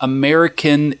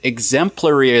American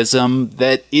exemplarism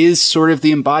that is sort of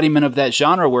the embodiment of that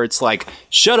genre, where it's like,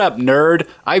 shut up, nerd.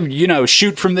 I,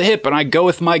 shoot from the hip and I go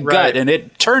with my gut, Right. and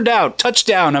it turned out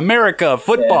touchdown, America,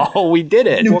 football. We did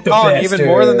it. Well, Colin, even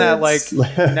more than that,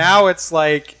 bastards. now it's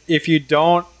like if you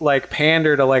don't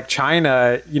pander to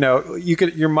China,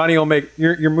 your money will make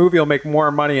your movie will make more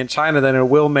money in China than it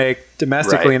will make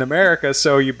domestically Right. in America.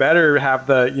 So you better have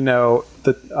the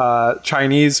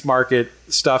Chinese market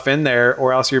stuff in there,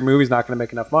 or else your movie's not going to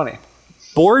make enough money.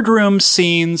 Boardroom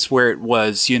scenes where it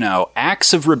was,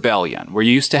 acts of rebellion, where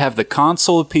you used to have the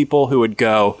console of people who would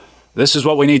go, this is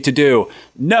what we need to do.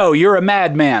 No, you're a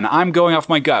madman. I'm going off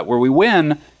my gut. Where we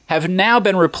win have now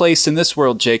been replaced in this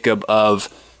world, Jacob, of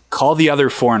call the other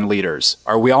foreign leaders.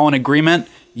 Are we all in agreement?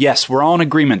 Yes, we're all in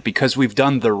agreement because we've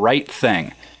done the right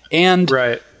thing. And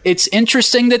Right. it's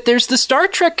interesting that there's the Star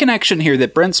Trek connection here,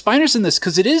 that Brent Spiner's in this,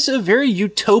 because it is a very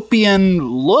utopian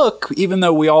look, even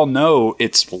though we all know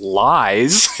it's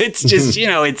lies. It's just,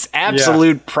 it's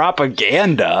absolute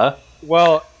propaganda.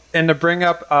 Well, and to bring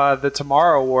up the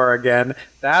Tomorrow War again,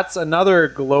 that's another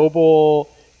global,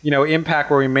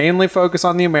 impact where we mainly focus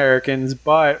on the Americans,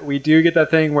 but we do get that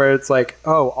thing where it's like,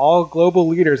 oh, all global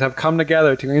leaders have come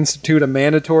together to institute a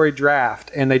mandatory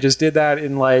draft, and they just did that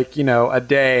in a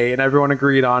day, and everyone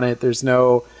agreed on it. There's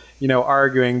no,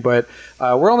 arguing, but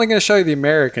we're only going to show you the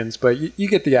Americans, but you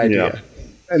get the idea.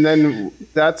 And then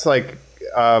that's like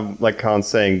Colin's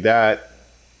saying, that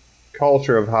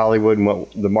culture of Hollywood and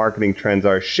what the marketing trends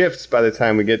are shifts by the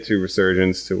time we get to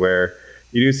Resurgence, to where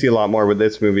you do see a lot more with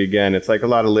this movie. Again, it's like a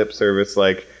lot of lip service,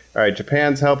 like, all right,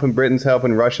 Japan's helping, Britain's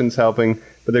helping, Russians helping,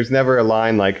 but there's never a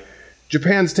line like,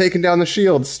 Japan's taking down the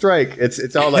shield, strike.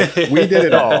 It's all like, we did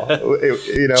it all.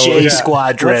 J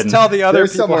Squadron. Let's tell the other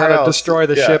There's people how somewhere to else. destroy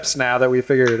the Yeah. ships now that we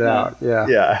figured it out. Yeah.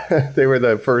 Yeah, they were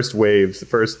the first waves, the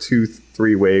first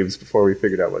 2-3 waves before we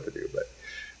figured out what to do. But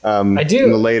I do.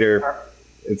 in the later,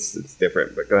 it's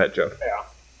different. But go ahead, Joe.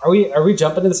 Yeah. Are we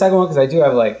jumping to the second one? Because I do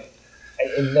have like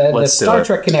the Let's do Star it.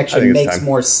 Trek I connection think it's makes time.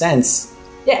 more sense.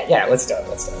 Yeah. Let's do it.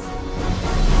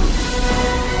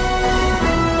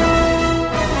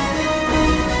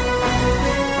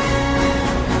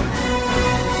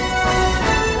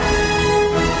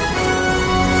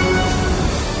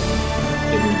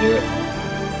 Did we do it?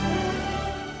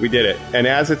 We did it, and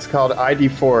as it's called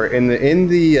ID4 in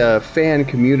the fan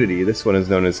community, this one is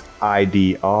known as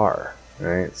IDR.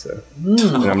 Right, so and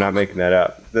I'm not making that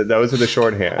up. Those are the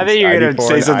shorthands. I think you're going to ID4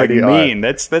 say and something IDR. mean.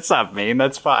 That's not mean.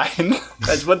 That's fine.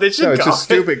 That's what they should No, it's call just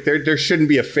it. stupid. There shouldn't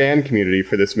be a fan community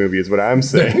for this movie, is what I'm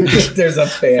saying. There's a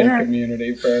fan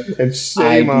community for And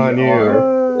shame on you.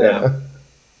 IDR.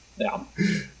 Yeah.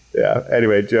 Yeah.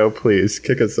 Anyway, Joe, please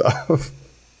kick us off.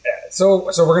 So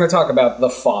we're going to talk about the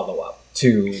follow-up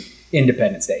to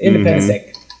Independence Day. Independence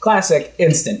Day, classic,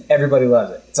 instant. Everybody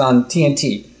loves it. It's on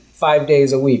TNT 5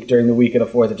 days a week during the week of the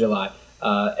 4th of July.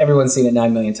 Everyone's seen it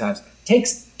 9 million times.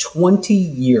 Takes 20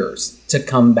 years to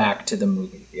come back to the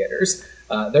movie theaters.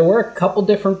 There were a couple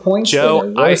different points. Joe, where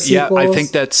there were I sequels.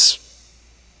 think it's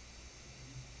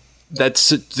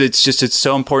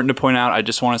so important to point out. I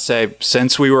just want to say,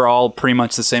 since we were all pretty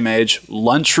much the same age,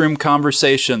 lunchroom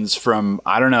conversations from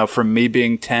me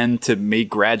being 10 to me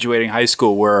graduating high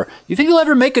school were, you think you'll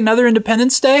ever make another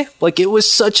Independence Day? Like, it was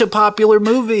such a popular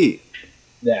movie.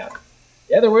 Yeah,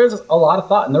 there was a lot of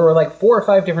thought, and there were like 4 or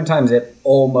 5 different times it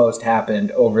almost happened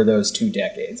over those 2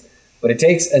 decades. But it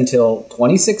takes until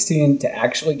 2016 to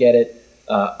actually get it.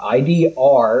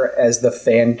 IDR, as the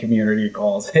fan community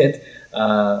calls it.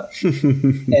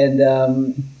 And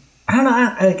I don't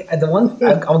know. The one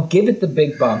thing I'll give it the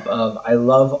big bump of, I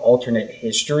love alternate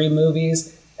history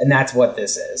movies, and that's what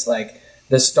this is. Like,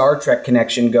 the Star Trek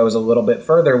connection goes a little bit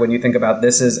further when you think about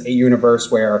this is a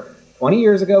universe where 20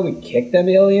 years ago we kicked them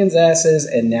aliens' asses,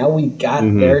 and now we got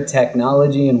their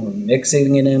technology and we're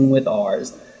mixing it in with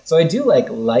ours. So I do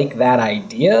like that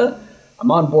idea. I'm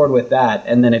on board with that,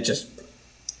 and then it just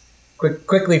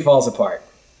quickly falls apart.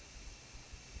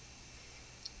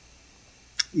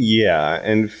 Yeah,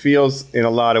 and feels in a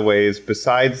lot of ways,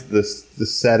 besides the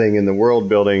setting and the world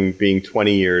building being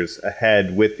 20 years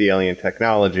ahead with the alien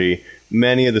technology,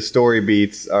 many of the story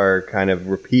beats are kind of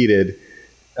repeated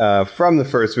from the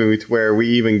first movie, to where we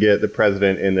even get the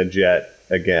president in the jet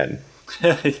again.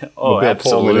 Oh, Bill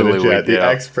Pullman in absolutely, the jet, we the do.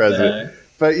 ex-president.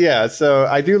 But yeah, so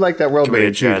I do like that world Give me a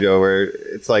building too, jet. Joe, where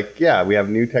it's like, yeah, we have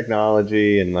new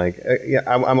technology, and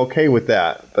I'm okay with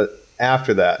that. But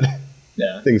after that,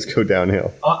 Yeah. things go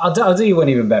downhill. I'll do you one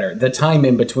even better. The time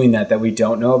in between that we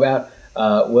don't know about,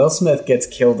 Will Smith gets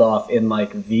killed off in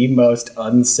the most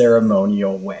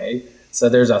unceremonial way. So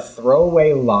there's a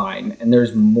throwaway line, and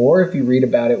there's more if you read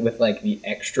about it with the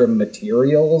extra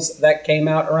materials that came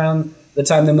out around the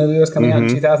time the movie was coming out in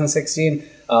 2016.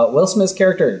 Will Smith's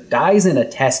character dies in a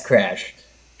test crash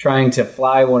trying to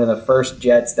fly one of the first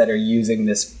jets that are using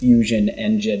this fusion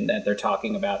engine that they're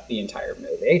talking about the entire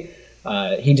movie.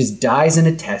 He just dies in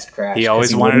a test crash. He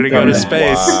always 'cause wanted to wouldn't go to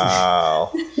mad. space.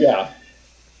 Wow. Yeah.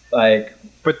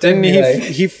 But didn't That'd be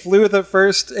he flew the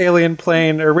first alien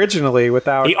plane originally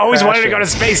without He always wanted to go to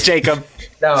crashing. space, Jacob.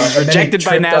 No, and then he Rejected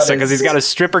by tripped on NASA his- because he's got a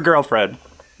stripper girlfriend.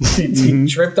 he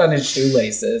tripped on his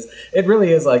shoelaces. It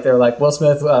really is they're like, Will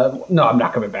Smith, no, I'm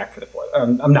not coming back for the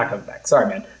 4th. I'm not coming back. Sorry,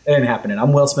 man. It didn't happen. And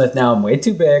I'm Will Smith now. I'm way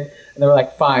too big. And they were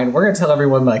like, fine, we're going to tell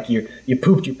everyone you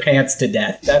pooped your pants to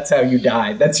death. That's how you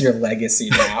died. That's your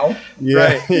legacy now. Yeah,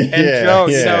 Right. And yeah, Joe,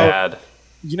 yeah. Sad.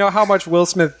 You know how much Will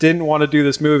Smith didn't want to do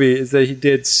this movie is that he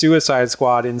did Suicide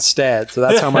Squad instead. So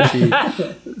that's how much he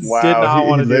Wow, did not he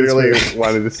want to do this literally movie.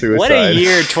 wanted to suicide. What a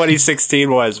year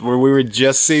 2016 was, where we were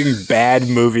just seeing bad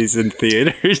movies in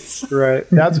theaters. Right.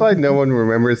 That's why no one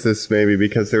remembers this, maybe,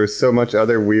 because there was so much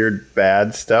other weird,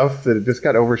 bad stuff that it just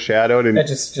got overshadowed and That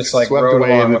just swept rode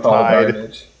away along in the with all the tide.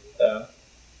 garbage.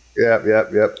 Yep.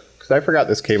 Because I forgot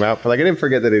this came out. I didn't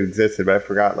forget that it existed, but I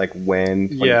forgot when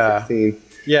 2016.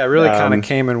 Yeah, it really kind of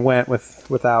came and went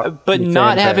without. But any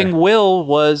not fanfare. having Will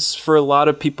was, for a lot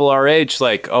of people our age,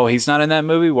 oh, he's not in that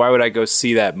movie? Why would I go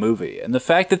see that movie? And the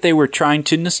fact that they were trying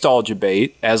to nostalgia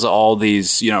bait, as all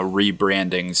these,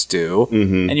 rebrandings do,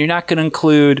 and you're not going to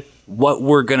include what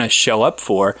we're going to show up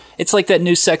for. It's like that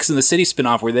new Sex and the City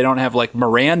spinoff where they don't have like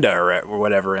Miranda or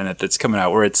whatever in it that's coming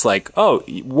out, where it's like, oh,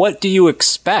 what do you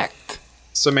expect?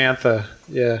 Samantha.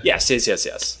 Yeah. Yes.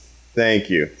 Thank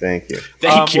you. Thank you.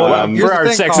 Here's For the our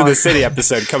thing, Sex Colin. and the City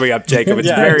episode coming up, Jacob, it's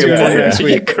Yeah, very yeah, important yeah.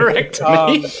 that you correct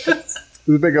me.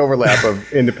 There's a big overlap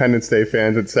of Independence Day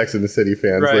fans and Sex and the City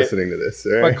fans Right. listening to this.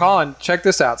 Right? But Colin, check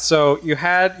this out. So you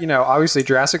had, obviously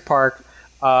Jurassic Park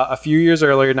a few years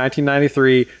earlier,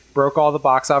 1993, broke all the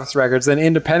box office records. Then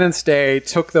Independence Day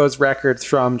took those records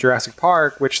from Jurassic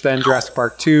Park, which then Jurassic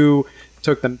Park 2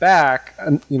 took them back.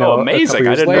 And, amazing. A couple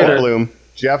years I didn't know later. that. Goldblum.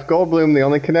 Jeff Goldblum, the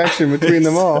only connection between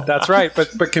them all. That's right.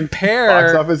 But Box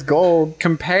compare office gold.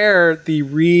 the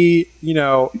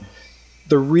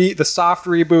soft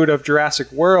reboot of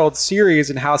Jurassic World series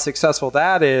and how successful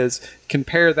that is.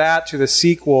 Compare that to the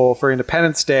sequel for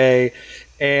Independence Day,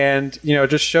 and it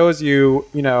just shows you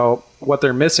what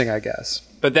they're missing, I guess.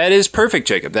 But that is perfect,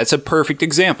 Jacob. That's a perfect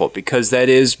example because that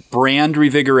is brand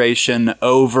revigoration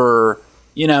over,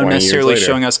 20 necessarily years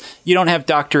later. showing us. You don't have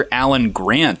Dr. Alan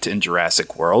Grant in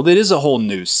Jurassic World. It is a whole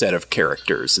new set of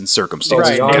characters and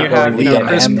circumstances. Right. You You have, Liam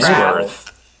Chris Pratt.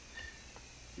 Hemsworth.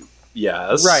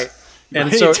 Yes. Right.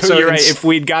 And Right. so You're right. it's- If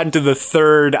we'd gotten to the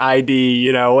third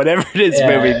ID, whatever it is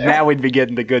Yeah. movie, now we'd be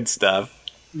getting the good stuff.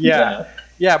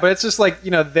 Yeah, but it's just like,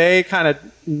 they kind of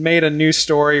made a new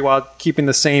story while keeping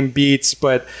the same beats.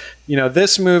 But,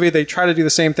 this movie, they try to do the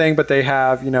same thing, but they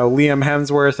have, Liam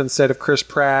Hemsworth instead of Chris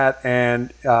Pratt.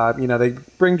 And, they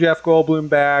bring Jeff Goldblum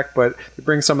back, but they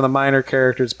bring some of the minor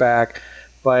characters back.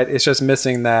 But it's just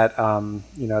missing that,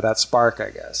 that spark, I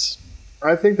guess.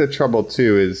 I think the trouble,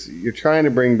 too, is you're trying to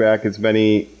bring back as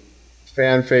many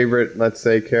fan favorite, let's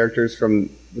say, characters from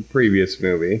the previous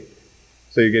movie.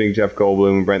 So you're getting Jeff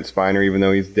Goldblum and Brent Spiner, even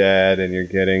though he's dead, and you're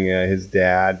getting his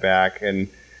dad back, and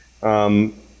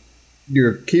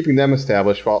you're keeping them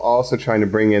established while also trying to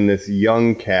bring in this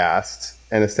young cast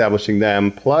and establishing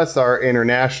them, plus our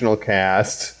international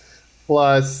cast,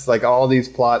 plus like all these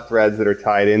plot threads that are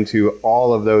tied into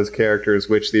all of those characters,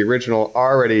 which the original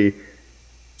already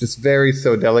just very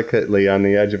so delicately on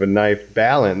the edge of a knife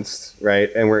balanced, right?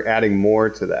 And we're adding more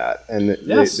to that, and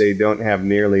Yes. they don't have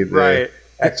nearly the Right.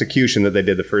 execution that they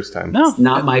did the first time. No.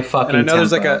 Not my fucking. And I know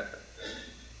there's like tempo.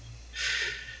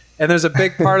 And there's a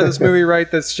big part of this movie, right,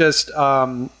 that's just Jeff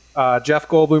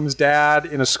Goldblum's dad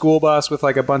in a school bus with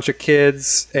like a bunch of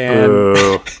kids,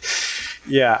 and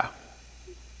yeah,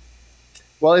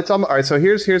 Well, it's all right. So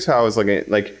here's how I was looking at it.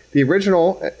 Like the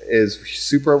original is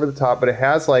super over the top, but it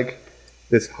has like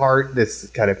this heart, this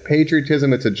kind of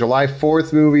patriotism. It's a July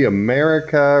 4th movie,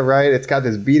 America, right? It's got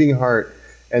this beating heart,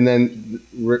 and then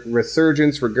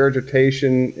resurgence,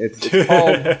 regurgitation. It's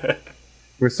called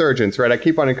resurgence, right? I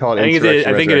keep on calling it. I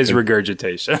think it is Resurrection.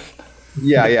 regurgitation.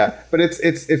 Yeah, but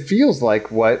it feels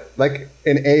like what like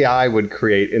an AI would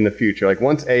create in the future. Like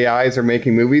once AIs are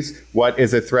making movies, what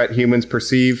is a threat humans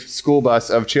perceive? School bus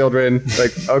of children.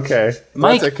 Like okay,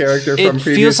 Mike, that's a character from it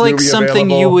previous feels like movie something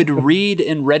available. you would read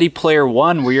in Ready Player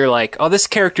One, where you're like, "Oh, this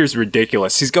character's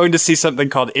ridiculous. He's going to see something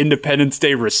called Independence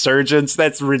Day Resurgence.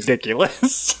 That's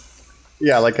ridiculous."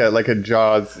 Yeah, like a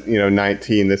Jaws,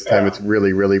 19. This time it's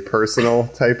really, really personal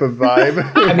type of vibe.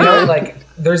 I mean, like,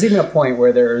 there's even a point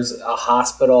where there's a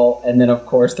hospital, and then of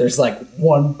course there's like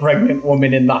one pregnant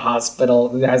woman in the hospital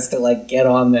who has to like get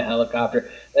on the helicopter.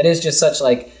 That is just such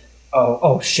like,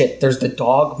 oh shit. There's the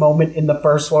dog moment in the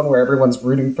first one where everyone's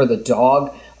rooting for the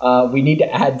dog. We need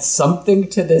to add something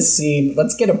to this scene.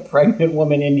 Let's get a pregnant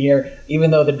woman in here,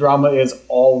 even though the drama is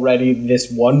already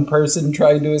this one person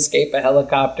trying to escape a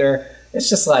helicopter. It's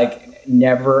just like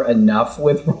never enough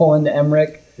with Roland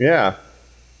Emmerich. Yeah.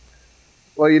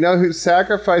 Well, you know who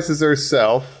sacrifices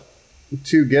herself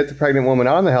to get the pregnant woman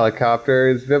on the helicopter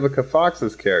is Vivica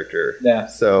Fox's character. Yeah.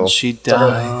 So She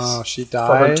dies. oh, she For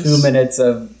her dies. 2 minutes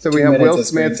of So we 2 have minutes Will of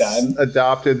screen Smith's time.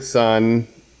 adopted son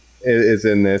is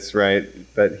in this, right?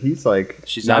 But he's like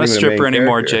She's not a even stripper main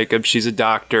anymore, character. Jacob. She's a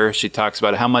doctor. She talks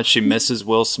about how much she misses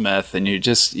Will Smith, and you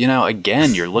just,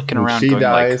 again, you're looking around she going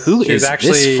like, dies. "Who She's is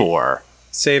actually- this for?"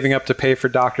 Saving up to pay for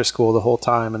doctor school the whole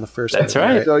time in the first. That's movie,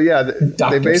 right. So yeah, they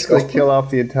Dr. basically Skull. kill off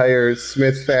the entire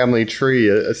Smith family tree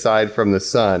aside from the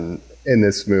son in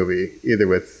this movie, either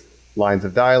with lines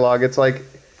of dialogue. It's like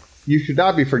you should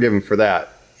not be forgiven for that.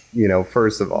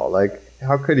 First of all, like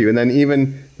how could you? And then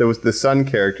even there was the son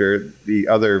character, the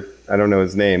other I don't know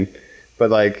his name, but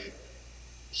like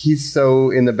he's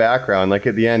so in the background. Like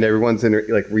at the end, everyone's in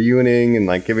like reuniting and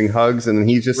like giving hugs, and then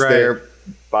he's just Right. there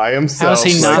by himself. How's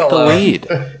he like, not the So, lead?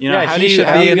 You know, Yeah, how he do you should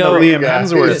how do be you in the go? Liam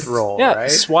guys. Hemsworth role, Yeah,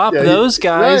 right? swap Yeah, those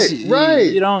guys.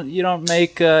 right. You don't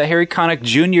make Harry Connick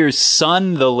Jr.'s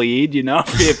son the lead. You know,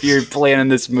 if you're planning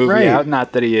this movie Right. out,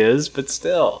 not that he is, but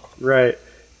still. Right.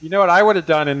 You know what I would have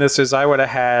done in this is I would have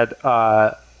had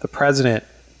the president,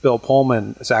 Bill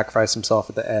Pullman, sacrifice himself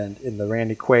at the end in the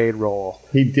Randy Quaid role.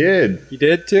 He did. He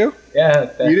did too? Yeah,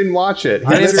 You didn't watch it. He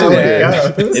I didn't literally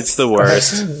see did. it. It's the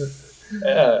worst.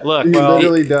 Look, He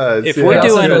literally does. if yeah. we're Also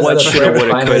doing does what the shoulda,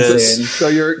 woulda, final coulda, scene. So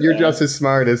you're just as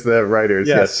smart as the writers.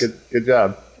 Yes. Yes. Good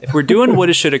job. if we're doing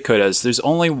woulda, shoulda, couldas, there's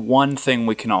only one thing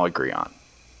we can all agree on.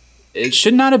 It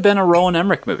should not have been a Roland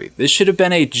Emmerich movie. This should have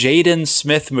been a Jaden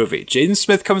Smith movie. Jaden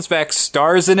Smith comes back,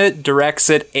 stars in it, directs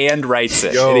it, and writes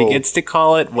it. Yo. And he gets to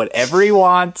call it whatever he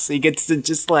wants. He gets to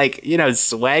just swag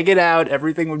it out.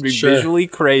 Everything would be Sure. visually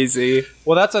crazy.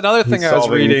 Well, that's another thing He's I was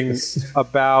solving reading this.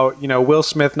 about, Will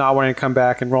Smith not wanting to come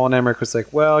back, and Roland Emmerich was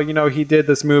like, well, he did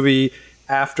this movie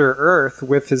After Earth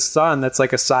with his son that's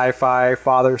like a sci-fi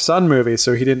father-son movie,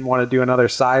 so he didn't want to do another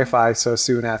sci-fi so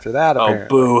soon after that, Oh, apparently.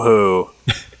 boo-hoo.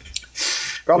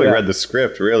 Probably Yeah. read the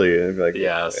script really. And be like,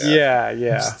 Yes.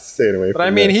 Yeah. Staying away. But from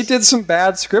I mean, this. he did some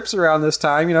bad scripts around this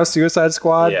time, Suicide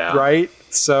Squad, Yeah. right?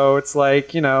 So it's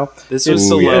like, This was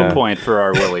the Ooh, low yeah. point for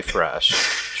our Willie Fresh.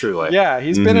 Truly. yeah,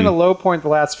 he's been in a low point the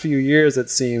last few years, it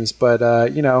seems. But,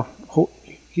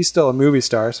 he's still a movie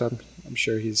star, so I'm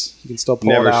sure he can still pull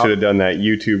Never it out. should have done that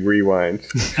YouTube rewind.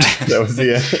 That was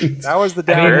the end. That was the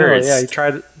mean, downhill. hurts. Yeah, he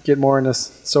tried to get more into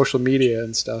social media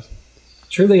and stuff.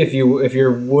 Truly, if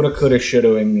you're woulda, coulda,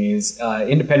 shoulda-ing these,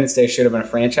 Independence Day should have been a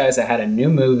franchise that had a new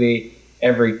movie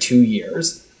every 2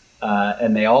 years,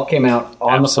 and they all came out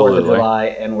on the 4th of Absolutely. July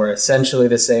and were essentially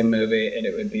the same movie, and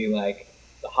it would be like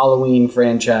the Halloween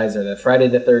franchise or the Friday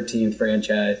the 13th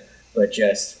franchise, but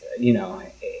just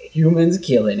humans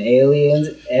killing aliens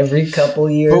every couple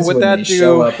years But would when that they do-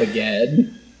 show up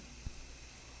again.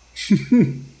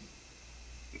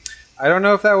 I don't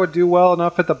know if that would do well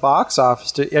enough at the box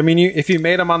office. If you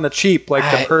made them on the cheap, like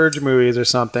the Purge movies or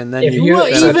something, then If you you, Well,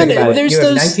 so even- think about it. there's You have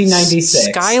those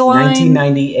 1996, Skyline-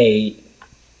 1998,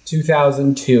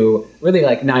 2002, really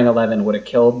like 9/11 would have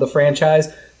killed the franchise.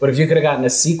 But if you could have gotten a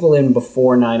sequel in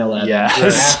before 9/11, Yes. or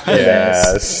after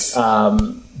this,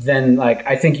 Yes. then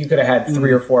I think you could have had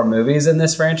 3 or 4 movies in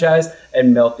this franchise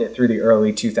and milked it through the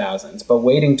early 2000s. But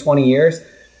waiting 20 years,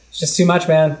 it's just too much,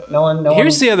 man. No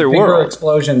Here's one, the other bigger world.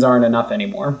 explosions aren't enough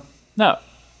anymore.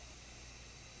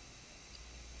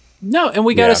 No, and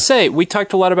we got to Yeah. say, we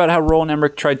talked a lot about how Roland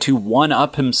Emmerich tried to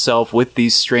one-up himself with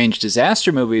these strange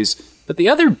disaster movies, but the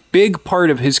other big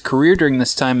part of his career during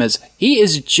this time is he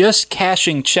is just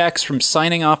cashing checks from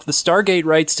signing off the Stargate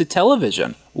rights to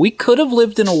television. We could have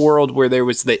lived in a world where there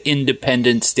was the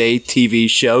Independence Day TV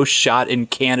show shot in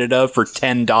Canada for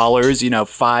 $10,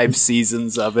 5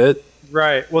 seasons of it.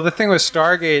 right. Well, the thing with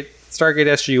Stargate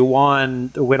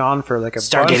SG-1 went on for like a bunch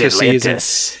Stargate of seasons.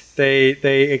 Atlantis.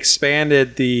 They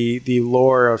expanded the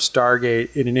lore of Stargate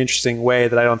in an interesting way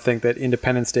that I don't think that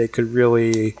Independence Day could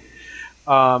really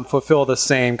fulfill the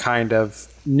same kind of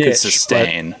niche. Could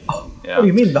sustain. What do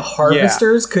you mean the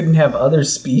harvesters couldn't have other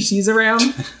species around?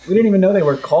 We didn't even know they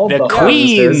were called The the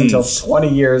harvesters queens. until 20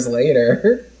 years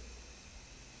later.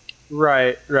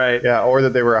 Right. Yeah, or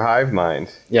that they were a hive mind.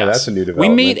 Yeah, that's a new We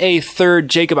development. meet a third,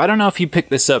 Jacob, I don't know if you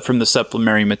picked this up from the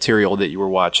supplementary material that you were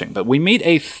watching, but we meet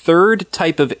a third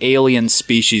type of alien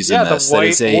species Yeah, in the this that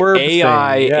is white a orb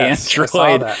AI thing. Yes, I saw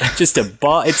android. that. Just a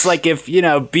it's like if,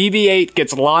 BB-8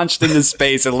 gets launched into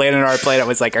space and landed on our planet,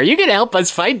 was like, are you going to help us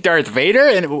fight Darth Vader?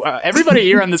 And everybody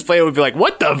here on this planet would be like,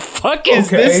 what the fuck is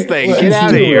Okay, this thing? let's Get out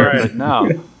of do here. it. But no.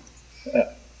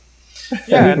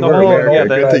 Yeah, and the We're whole American.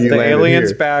 Good thing you the landed aliens'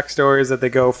 here. backstories that they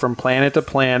go from planet to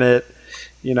planet,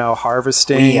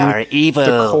 harvesting We are evil.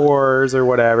 the cores or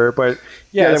whatever. But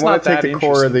Yeah, it's they want not to take that the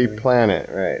core of the interesting. planet,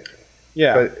 right?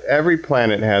 Yeah, But every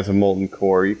planet has a molten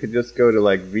core. You could just go to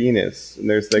like Venus, and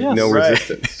there's like Yes. no Right.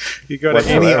 resistance. you go to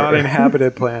any whatsoever.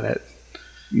 uninhabited planet.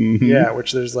 Yeah,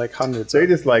 which there's like hundreds. They of.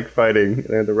 just like fighting.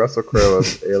 They're the Russell Crowe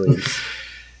of aliens.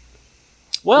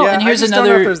 Well, yeah, and here's I just don't know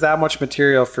if another. there's that much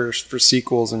material for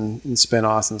sequels and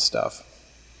spin-offs and stuff.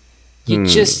 You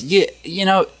just, the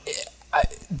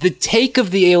take of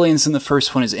the aliens in the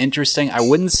first one is interesting. I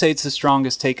wouldn't say it's the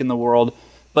strongest take in the world,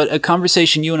 but a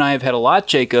conversation you and I have had a lot,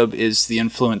 Jacob, is the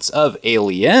influence of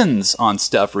aliens on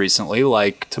stuff recently,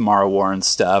 like Tomorrow War and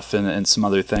stuff and some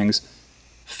other things.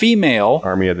 Female.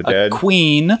 Army of the a Dead.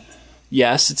 queen.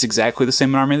 Yes, it's exactly the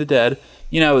same in Army of the Dead.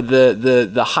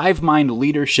 the hive mind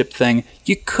leadership thing,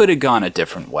 you could have gone a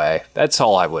different way. That's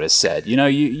all I would have said.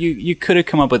 You could have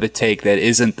come up with a take that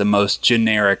isn't the most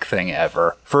generic thing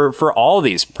ever for all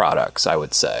these products, I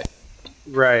would say.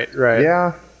 Right.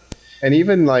 Yeah. And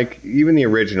even the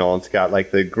original, it's got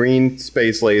like the green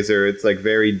space laser. It's like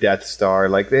very Death Star.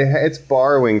 Like it's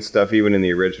borrowing stuff even in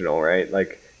the original, right?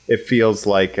 Like it feels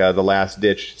like the last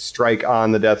ditch strike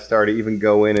on the Death Star to even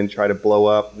go in and try to blow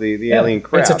up the alien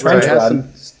craft. It's a trench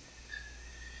run.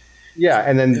 Yeah,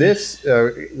 and then this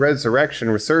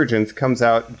Resurrection comes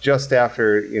out just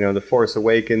after The Force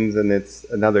Awakens, and it's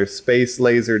another space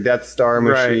laser Death Star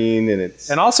machine, and it's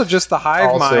and also just the hive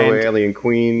also mind. Alien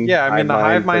Queen. Yeah, I mean the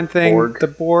hive mind thing. Borg. The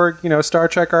Borg, Star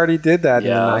Trek already did that in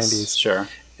the 90s. Sure.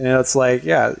 And it's like,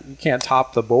 you can't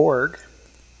top the Borg.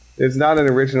 There's not an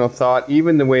original thought.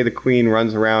 Even the way the Queen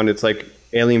runs around, it's like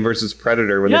Alien versus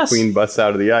Predator when the Queen busts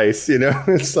out of the ice.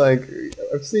 It's like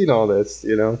I've seen all this.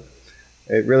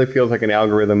 It really feels like an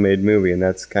algorithm-made movie, and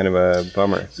that's kind of a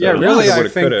bummer. So Yeah, really, I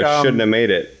think shouldn't have made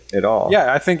it at all.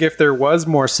 Yeah, I think if there was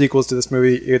more sequels to this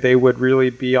movie, they would really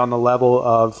be on the level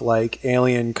of like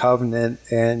Alien Covenant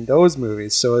and those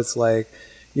movies. So it's like,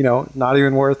 not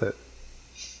even worth it.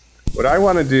 What I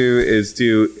want to do is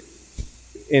do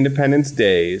Independence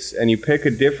Days, and you pick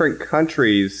a different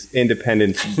country's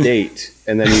Independence date,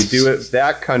 and then you do it.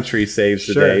 That country saves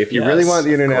the day. If you really want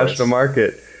the international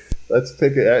market, let's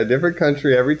pick a different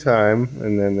country every time,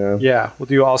 and then we'll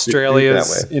do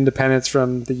Australia's independence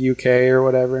from the UK or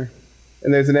whatever.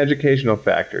 And there's an educational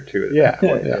factor to it. Yeah.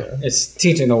 It's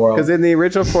teaching the world. Because in the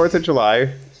original 4th of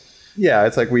July,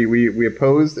 it's like we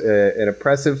opposed an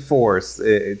oppressive force.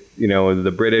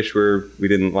 The British we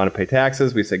didn't want to pay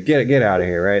taxes. We said, get out of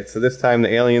here, right? So this time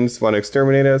the aliens want to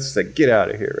exterminate us. It's like, get out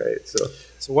of here, right?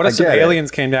 So what if some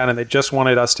aliens came down and they just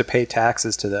wanted us to pay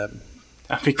taxes to them?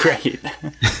 That'd be great.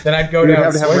 Then I'd go We'd down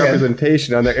have to have swinging.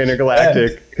 representation on their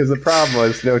intergalactic, because the problem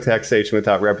was no taxation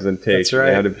without representation. That's right.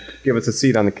 They had to give us a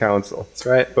seat on the council. That's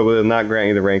right. But we'll not grant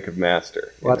you the rank of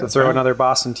master. We'll have to throw another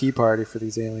Boston Tea Party for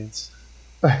these aliens.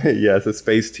 Yes, a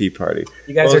space tea party.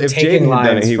 You guys are if taking Jaden had done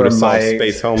it, lines he would have from solved my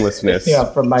space homelessness.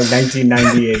 from my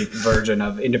 1998 version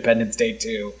of Independence Day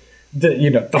 2.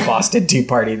 The Boston Tea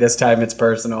Party. This time it's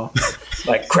personal.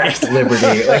 Like craft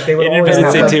liberty. Like they would always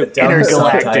have Independence like, Day the dumb 2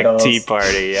 intergalactic subtitles. tea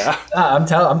party. Yeah. I'm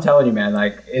telling you, man.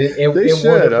 Like it would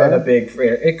have been a big.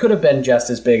 It could have been just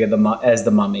as big as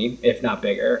the Mummy, if not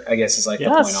bigger. I guess is like the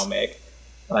point I'll make.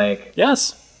 Like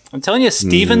yes. I'm telling you,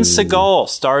 Steven Seagal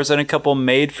stars in a couple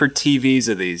made-for-TVs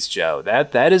of these, Joe.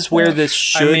 That is where this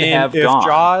should have if gone.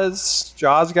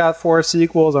 Jaws got 4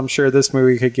 sequels, I'm sure this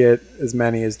movie could get as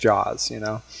many as Jaws,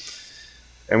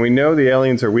 And we know the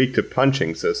aliens are weak to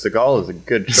punching, so Seagal is a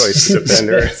good choice to defend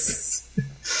Earth.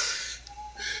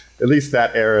 At least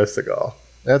that era Seagal.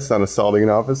 That's not assaulting an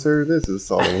officer. This is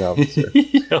assaulting an officer.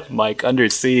 Mike, under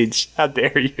siege. How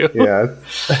dare you? Yeah.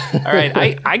 All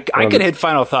right, I could hit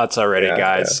final thoughts already,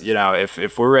 guys. Yeah.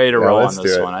 If we're ready to roll on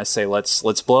this do it. one, I say let's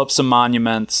blow up some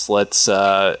monuments. Let's.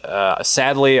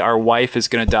 Sadly, our wife is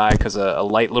going to die because a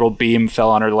light little beam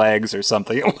fell on her legs or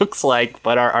something. It looks like,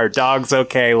 but our dog's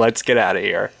okay. Let's get out of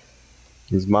here.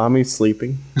 Is mommy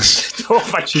sleeping? Oh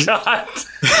my god!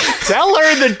 Tell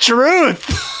her the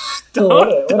truth.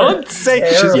 Don't say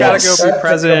She's got to go be That's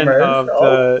president a of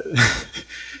the.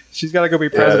 She's got to go be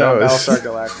president that of was-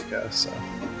 Battlestar Galactica. So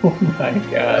oh my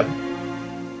god.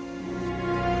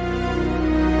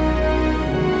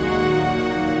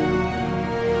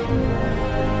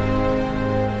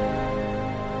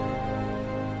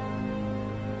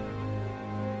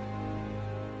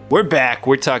 We're back.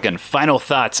 We're talking final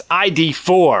thoughts.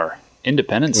 ID4,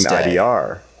 Independence An Day.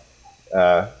 IDR.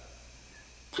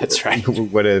 That's right.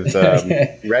 What is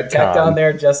Redcon? Tacked on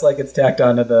there just like it's tacked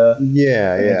onto the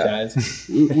Yeah. franchise.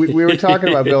 We were talking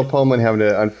about Bill Pullman having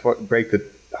to break the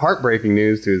heartbreaking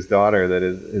news to his daughter that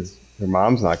her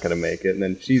mom's not going to make it, and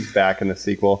then she's back in the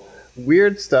sequel.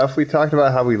 Weird stuff. We talked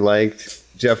about how we liked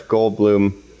Jeff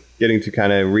Goldblum getting to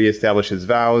kind of reestablish his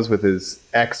vows with his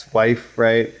ex-wife,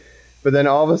 right? But then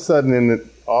all of a sudden in the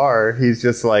R, he's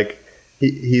just like,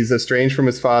 he's estranged from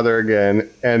his father again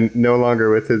and no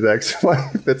longer with his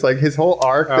ex-wife. It's like his whole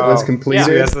arc that was completed.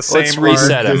 So he has the same Let's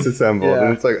reset him. disassembled. Yeah.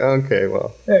 And it's like, okay,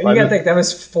 well. You gotta think that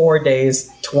was 4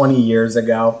 days, 20 years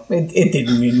ago. It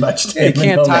didn't mean much to you him in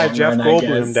can't the tie long Jeff run, I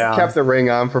Goldblum guess. down. Kept the ring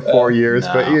on for 4 years,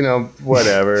 but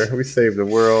whatever. We saved the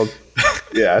world.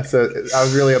 Yeah, so I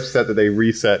was really upset that they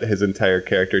reset his entire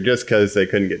character just because they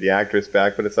couldn't get the actress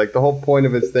back. But it's like the whole point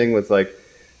of his thing was like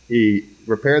he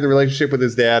repaired the relationship with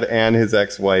his dad and his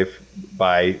ex-wife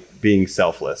by being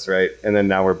selfless, right? And then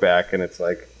now we're back, and it's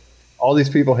like all these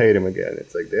people hate him again.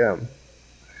 It's like, damn.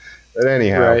 But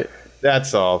anyhow, Right.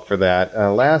 that's all for that.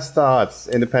 Last thoughts,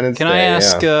 Independence Can Day. I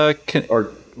ask? yeah.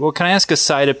 Can I ask a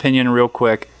side opinion real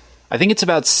quick? I think it's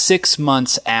about 6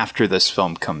 months after this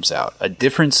film comes out. A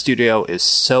different studio is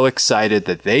so excited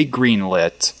that they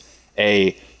greenlit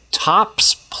a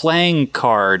Topps playing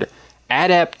card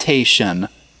adaptation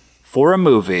for a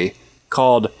movie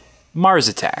called Mars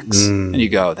Attacks. And you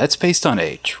go, that's based on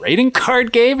a trading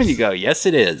card game? And you go, yes,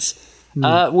 it is.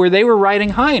 Where they were riding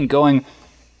high and going,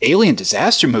 alien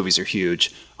disaster movies are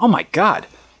huge. Oh my God.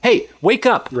 Hey, wake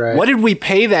up. Right. What did we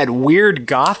pay that weird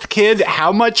goth kid?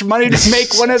 How much money to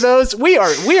make one of those? We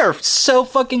are so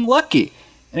fucking lucky.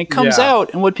 And it comes Yeah.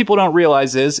 out, and what people don't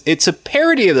realize is it's a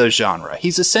parody of those genre.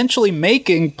 He's essentially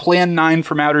making Plan 9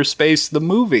 from Outer Space, the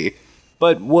movie.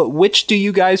 But which do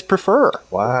you guys prefer?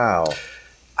 Wow.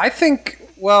 I think,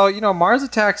 well, Mars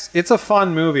Attacks, it's a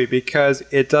fun movie because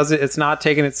it's not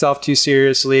taking itself too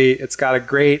seriously. It's got a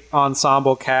great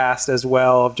ensemble cast as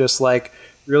well of just like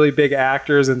really big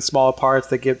actors in small parts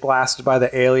that get blasted by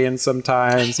the aliens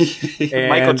sometimes. And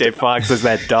Michael J. Fox is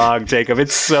that dog, Jacob.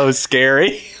 It's so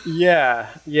scary. Yeah.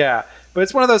 But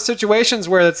it's one of those situations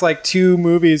where it's like two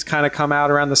movies kind of come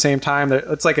out around the same time.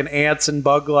 It's like an Ants and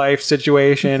Bug Life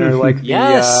situation, or like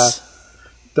Yes.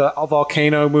 the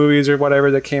volcano movies or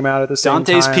whatever that came out at the same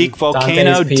Dante's time. Peak Volcano,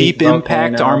 Dante's Peak Deep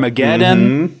Impact, Volcano.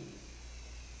 Armageddon.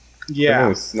 Yeah.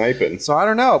 Oh, sniping. So I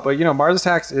don't know, but Mars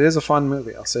Attacks, it is a fun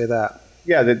movie. I'll say that.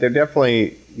 Yeah, they're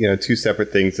definitely two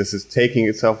separate things. This is taking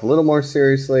itself a little more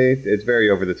seriously. It's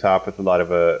very over the top with a lot of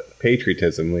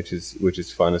patriotism, which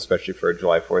is fun, especially for a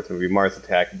July 4th movie. Mars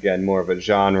Attack, again, more of a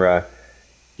genre,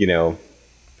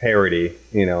 parody.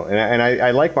 And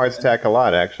I like Mars Attack a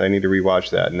lot. Actually, I need to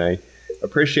rewatch that, and I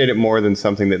appreciate it more than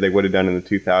something that they would have done in the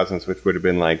 2000s, which would have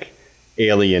been like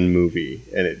Alien movie,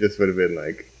 and it just would have been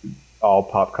like all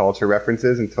pop culture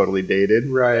references and totally dated.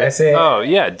 Right. I say Oh,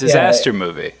 yeah, disaster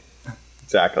movie.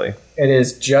 Exactly. it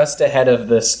is just ahead of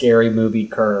the Scary Movie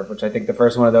curve, which I think the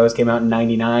first one of those came out in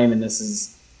 '99, and this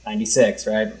is '96,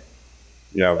 right?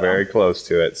 Yeah, very close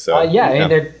to it. So I mean,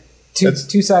 they're That's-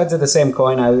 two sides of the same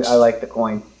coin. I like the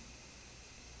coin.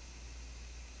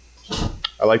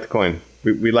 I like the coin.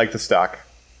 We like the stock.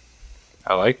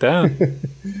 I like that.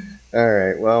 All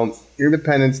right. Well,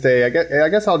 Independence Day. I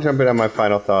guess I'll jump in on my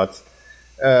final thoughts.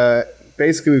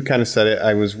 Basically, we kind of said it.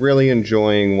 I was really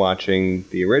enjoying watching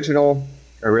the original.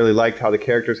 I really liked how the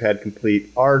characters had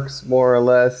complete arcs, more or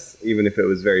less, even if it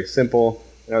was very simple.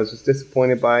 And I was just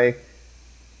disappointed by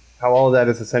how all of that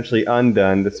is essentially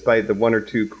undone, despite the one or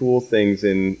two cool things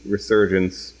in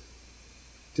Resurgence.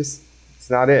 Just,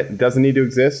 it's not it. It doesn't need to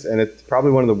exist, and it's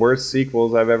probably one of the worst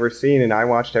sequels I've ever seen, and I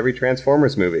watched every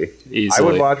Transformers movie. Easily. I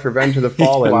would watch Revenge of the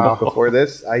Fallen Wow. before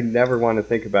this. I never want to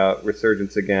think about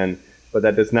Resurgence again, but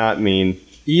that does not mean...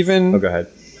 Even Oh, go ahead.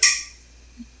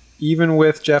 even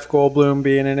with Jeff Goldblum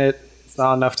being in it, it's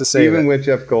not enough to save Even it. with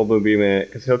Jeff Goldblum being in it,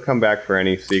 because he'll come back for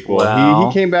any sequel. Well.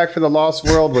 He came back for The Lost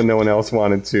World when no one else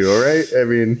wanted to, all right? I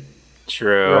mean...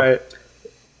 True. Right.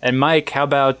 And Mike, how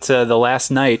about the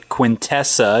last night,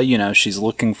 Quintessa? She's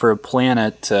looking for a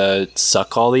planet to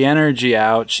suck all the energy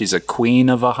out. She's a queen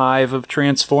of a hive of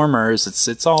Transformers.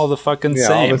 It's all the fucking Yeah,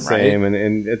 same, all the same. right?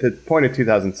 And at the point of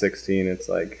 2016, it's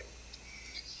like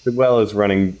the well is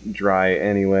running dry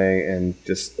anyway, and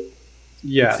just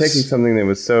Yes. taking something that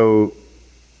was so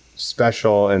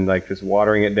special and like just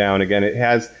watering it down again.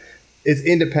 It's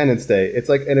Independence Day. It's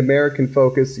like an American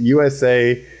focus,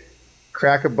 USA,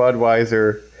 crack a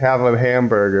Budweiser, have a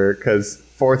hamburger, because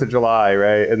 4th of July,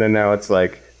 right? And then now it's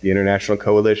like the International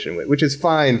Coalition, which is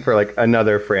fine for like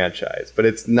another franchise, but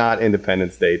it's not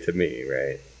Independence Day to me,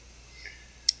 right?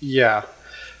 Yeah.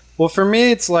 Well, for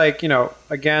me, it's like,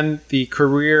 again, the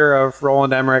career of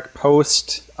Roland Emmerich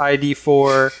post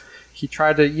ID4. He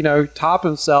tried to, top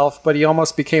himself, but he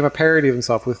almost became a parody of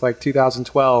himself with like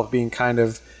 2012 being kind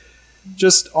of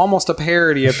just almost a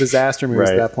parody of disaster movies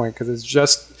Right. at that point because it's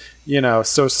just,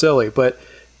 so silly. But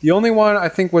the only one I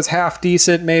think was half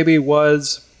decent maybe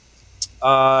was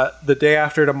The Day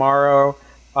After Tomorrow.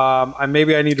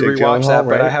 Maybe I need to Jake rewatch Gyllenhaal, that,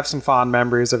 but right? I have some fond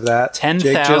memories of that.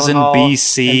 10,000 Jake Gyllenhaal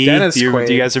BC. and Dennis Do you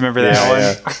Quaid. guys remember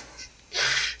that one?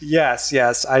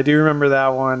 Yes, I do remember that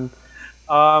one.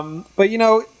 But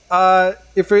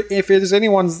if there's any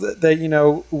ones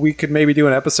that we could maybe do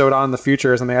an episode on in the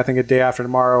future or something, I think A Day After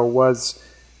Tomorrow was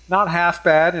not half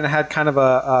bad, and it had kind of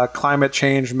a climate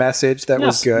change message that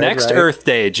was good. Next right? Earth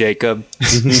Day, Jacob.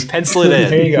 Pencil it in.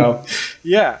 There you go.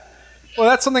 Yeah. Well,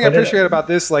 that's something I But it- appreciate about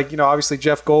this. Like, obviously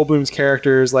Jeff Goldblum's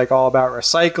character is like all about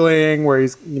recycling, where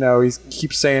he's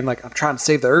keeps saying like, "I'm trying to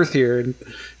save the Earth here," and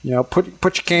put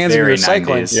your cans Very in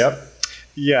recycling. 90s. Yep.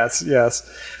 Yes.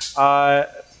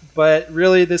 but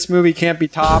really, this movie can't be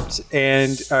topped,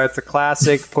 and it's a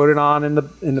classic. Put it on in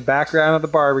the background of the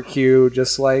barbecue,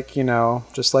 just like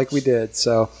we did.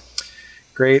 So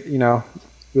great,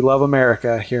 we love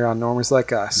America here on Normers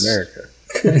Like Us. America.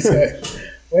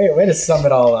 Way to sum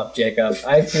it all up, Jacob.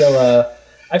 I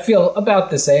feel about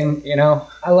the same.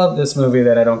 I love this movie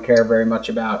that I don't care very much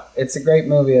about. It's a great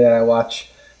movie that I watch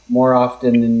more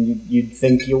often than you'd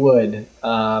think you would.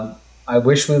 I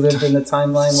wish we lived in the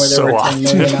timeline where there were 10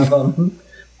 million of them,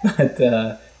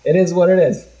 but it is what it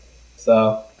is.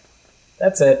 So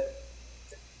that's it.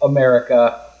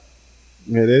 America.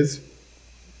 It is.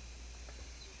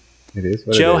 It is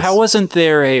what Joe, it is. how wasn't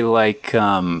there a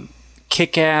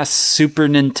kick-ass Super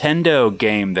Nintendo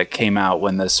game that came out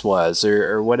when this was,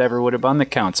 or whatever would have been on the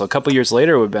console? A couple years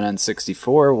later, it would have been on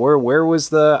 64. Where was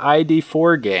the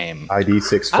ID4 game?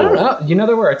 ID64. I don't know.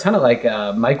 There were a ton of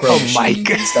micro machines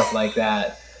and stuff like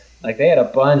that. Like they had a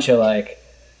bunch of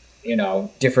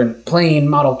different plane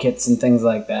model kits and things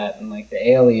like that, and the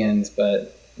aliens,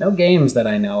 but no games that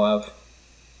I know of.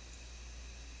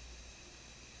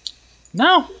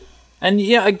 No. And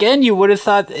again, you would have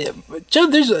thought, Joe,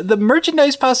 there's the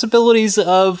merchandise possibilities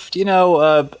of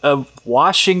a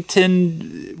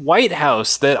Washington White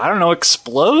House that, I don't know,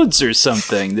 explodes or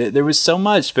something. There was so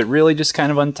much, but really just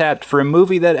kind of untapped for a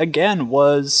movie that, again,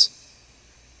 was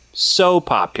so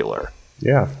popular.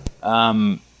 Yeah.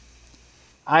 I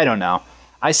don't know.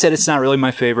 I said it's not really my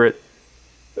favorite.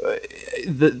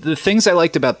 The things I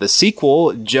liked about the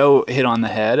sequel, Joe hit on the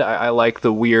head. I like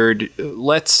the weird,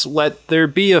 let's let there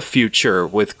be a future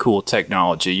with cool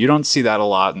technology. You don't see that a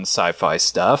lot in sci-fi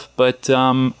stuff, but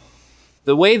the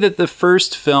way that the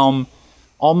first film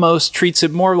almost treats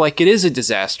it more like it is a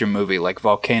disaster movie, like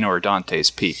Volcano or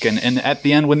Dante's Peak. And at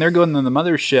the end, when they're going to the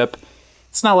mothership,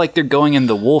 it's not like they're going in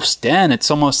the wolf's den. It's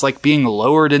almost like being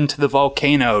lowered into the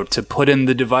volcano to put in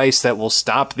the device that will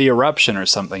stop the eruption or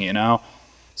something,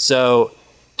 So,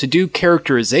 to do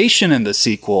characterization in the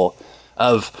sequel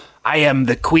of, I am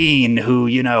the queen who,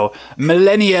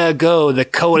 millennia ago, the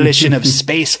coalition of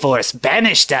Space Force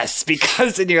banished us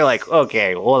because, and you're like,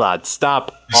 okay, hold on,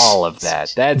 stop all of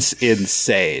that. That's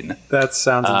insane. That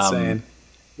sounds insane.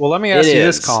 Well, let me ask you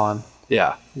this, Colin.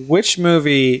 Yeah. Which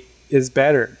movie is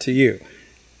better to you?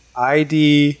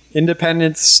 ID,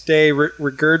 Independence Day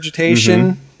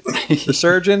regurgitation,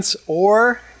 resurgence,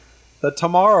 or The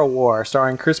Tomorrow War,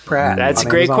 starring Chris Pratt? That's a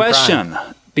great question.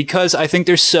 Because I think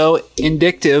they're so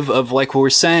indicative of, like what we're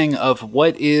saying, of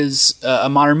what is a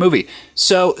modern movie.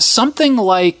 So something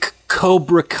like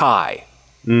Cobra Kai,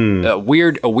 a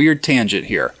weird tangent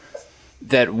here,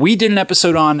 that we did an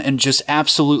episode on and just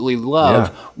absolutely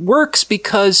love, works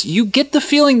because you get the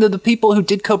feeling that the people who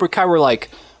did Cobra Kai were like,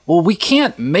 well, we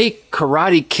can't make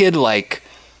Karate Kid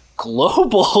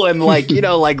global and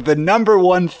the number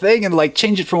one thing and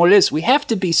change it from what it is. We have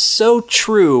to be so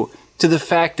true to the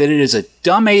fact that it is a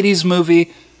dumb 80s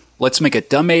movie. Let's make a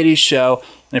dumb 80s show,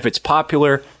 and if it's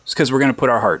popular, it's because we're going to put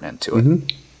our heart into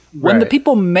it. When the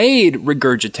people made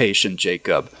Regurgitation,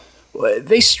 Jacob,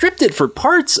 they stripped it for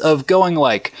parts of going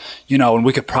and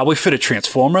we could probably fit a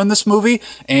Transformer in this movie,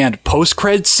 and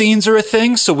post-cred scenes are a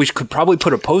thing, so we could probably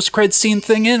put a post-cred scene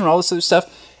thing in and all this other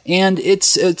stuff, and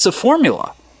it's a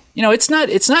formula. It's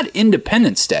not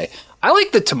Independence Day. I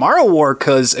like the Tomorrow War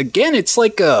because, again, it's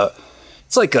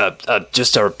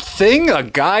just a thing a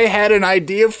guy had an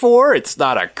idea for. It's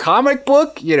not a comic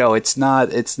book. It's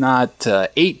not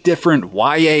 8 different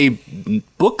YA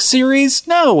book series.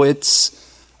 No, it's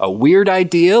a weird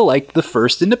idea like the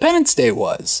first Independence Day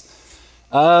was.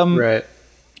 Right.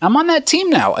 I'm on that team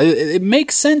now. It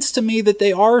makes sense to me that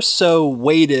they are so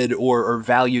weighted or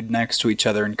valued next to each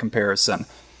other in comparison.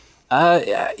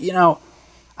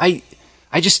 I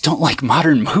just don't like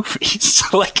modern movies. It's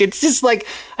just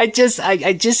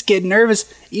I just get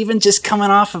nervous even just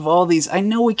coming off of all these. I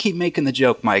know we keep making the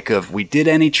joke, Mike, of we did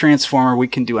any Transformer, we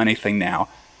can do anything now.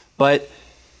 But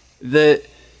the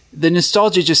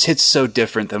nostalgia just hits so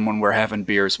different than when we're having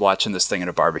beers watching this thing at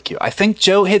a barbecue. I think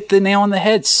Joe hit the nail on the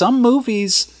head. Some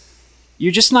movies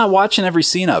you're just not watching every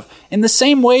scene of. In the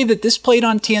same way that this played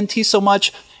on TNT so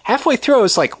much, halfway through, I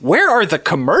was like, where are the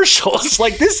commercials?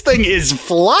 This thing is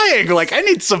flying. I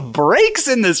need some breaks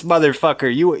in this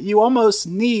motherfucker. You almost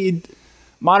need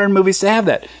modern movies to have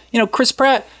that. Chris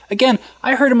Pratt, again,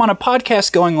 I heard him on a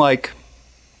podcast going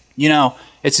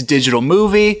it's a digital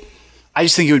movie. I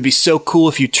just think it would be so cool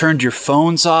if you turned your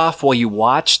phones off while you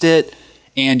watched it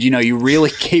and, you really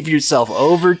gave yourself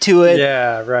over to it.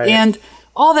 Yeah, right. And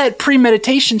all that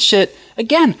premeditation shit,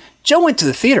 again, Joe went to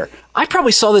the theater. I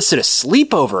probably saw this at a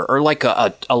sleepover or like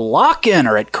a lock-in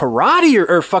or at karate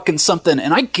or fucking something.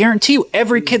 And I guarantee you,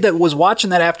 every kid that was watching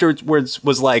that afterwards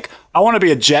was like, I want to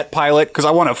be a jet pilot because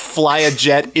I want to fly a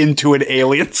jet into an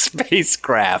alien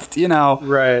spacecraft. You know,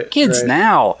 Right, Kids right.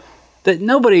 now that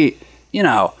nobody,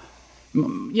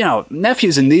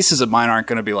 nephews and nieces of mine aren't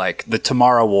going to be like The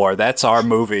Tomorrow War. That's our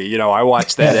movie. I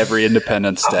watch that every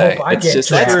Independence Day. hope I It's get just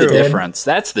that's the drafted. difference.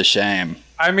 That's the shame.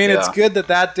 I mean, it's Yeah. good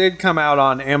that did come out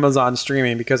on Amazon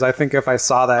streaming, because I think if I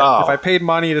saw that, Oh. if I paid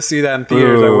money to see that in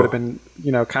theaters, I Ooh. would have been,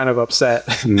 kind of upset.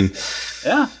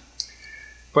 Yeah,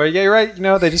 But yeah, you're right.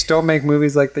 They just don't make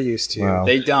movies like they used to. Wow.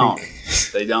 they don't.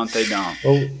 They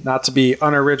don't. Not to be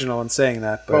unoriginal in saying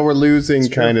that, but Well, we're losing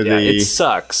kind of Yeah, the. it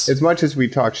sucks. As much as we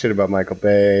talk shit about Michael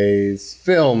Bay's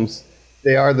films,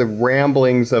 they are the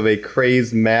ramblings of a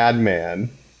crazed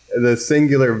madman, the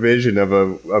singular vision of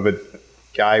a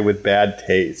guy with bad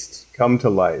taste come to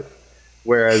life.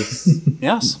 Whereas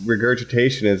Yes.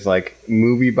 regurgitation is like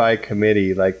movie by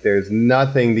committee. Like there's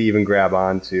nothing to even grab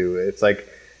onto. It's like,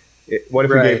 what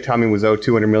if we Right. gave Tommy Wiseau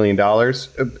 $200 million?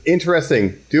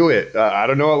 Interesting, do it. I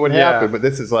don't know what would Yeah. happen, but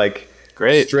this is like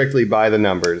Great. strictly by the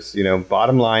numbers.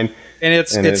 Bottom line. and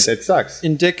it's And it sucks.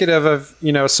 indicative of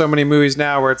so mmany movies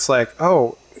now where it's like,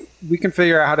 oh, we can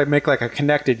figure out how to make like a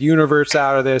connected universe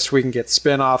out of this. We can get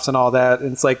spin-offs and all that.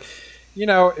 And it's like,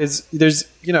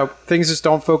 things just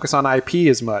don't focus on IP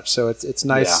as much. So it's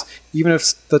nice, even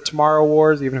if the Tomorrow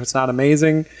Wars, even if it's not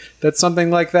amazing, that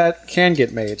something like that can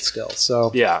get made still.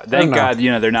 So Yeah, I don't thank know. God,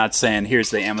 they're not saying, here's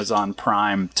the Amazon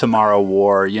Prime Tomorrow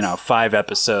War,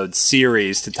 5-episode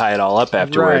series to tie it all up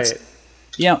afterwards.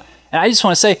 Right. And I just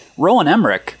want to say, Roland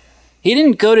Emmerich, he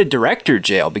didn't go to director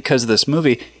jail because of this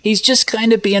movie. He's just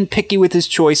kind of being picky with his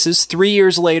choices. 3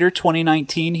 years later,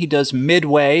 2019, he does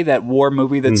Midway, that war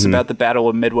movie that's about the Battle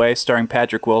of Midway, starring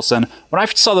Patrick Wilson. When I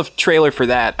saw the trailer for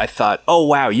that, I thought, oh,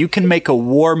 wow, you can make a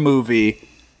war movie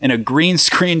in a green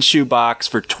screen shoebox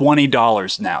for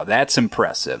 $20 now. That's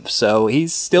impressive. So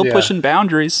he's still Yeah. pushing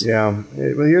boundaries. Yeah.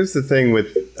 Well, here's the thing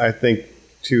with, I think,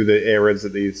 to the eras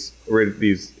that these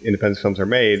independent films are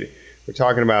made. We're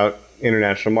talking about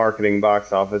international marketing,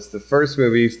 box office. The first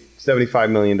movie,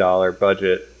 $75 million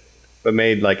budget, but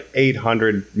made like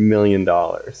 $800 million.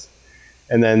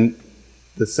 And then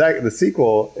the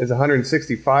sequel is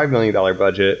 $165 million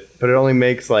budget, but it only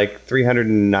makes like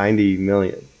 $390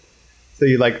 million. So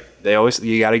you got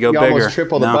You got to go bigger. almost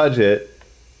triple the No. budget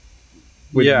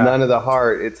with Yeah. none of the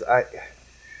heart.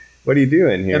 What are you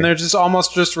doing here? And they're just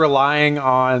almost just relying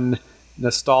on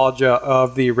nostalgia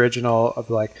of the original, of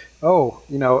like,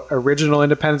 original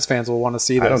Independence fans will want to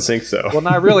see this. I don't think so. Well,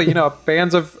 not really.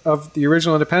 Fans of the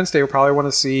original Independence Day will probably want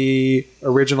to see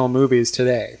original movies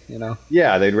today,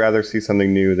 Yeah, they'd rather see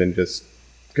something new than just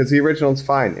because the original's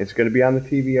fine. It's going to be on the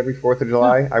TV every 4th of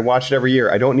July. I watch it every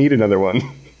year. I don't need another one.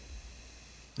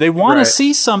 They want Right. to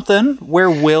see something where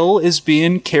Will is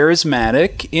being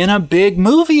charismatic in a big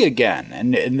movie again,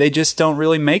 and they just don't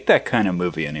really make that kind of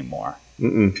movie anymore.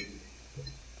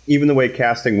 Even the way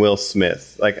casting Will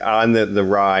Smith, like on the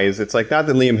rise, it's like not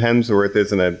that Liam Hemsworth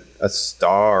isn't a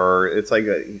star. It's like,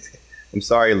 I'm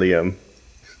sorry, Liam,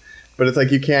 but it's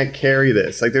like you can't carry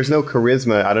this. Like there's no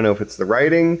charisma. I don't know if it's the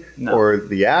writing or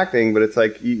the acting, but it's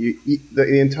like the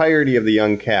entirety of the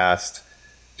young cast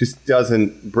just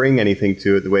doesn't bring anything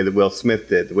to it the way that Will Smith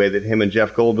did, the way that him and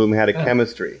Jeff Goldblum had a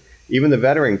chemistry. Even the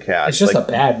veteran cast. It's just like,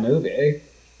 a bad movie.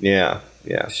 yeah.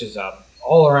 It's just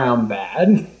all around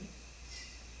bad.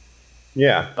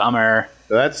 Yeah. Bummer.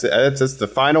 So that's just the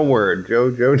final word. Joe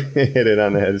hit it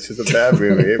on the head. It's just a bad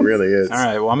movie. It really is. All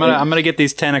right, well, I'm gonna get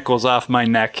these tentacles off my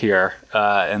neck here,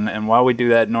 and while we do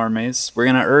that, normies, we're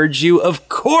gonna urge you, of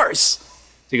course,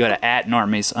 to go to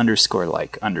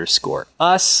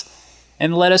 @normies_like_us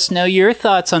and let us know your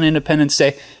thoughts on Independence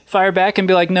Day. Fire back and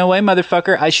be like, no way,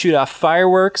 motherfucker! I shoot off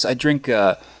fireworks. I drink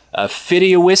a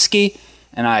fitty of whiskey.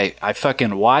 And I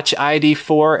fucking watch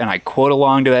ID4 and I quote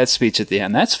along to that speech at the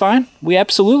end. That's fine. We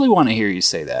absolutely want to hear you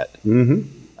say that.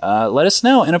 Let us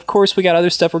know. And of course, we got other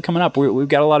stuff we're coming up. We've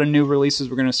got a lot of new releases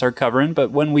we're going to start covering.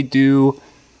 But when we do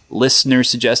listener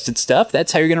suggested stuff,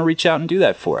 that's how you're going to reach out and do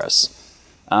that for us.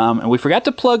 And we forgot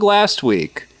to plug last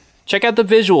week. Check out the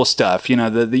visual stuff, the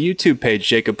YouTube page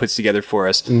Jacob puts together for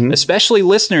us. Especially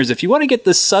listeners, if you want to get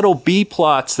the subtle B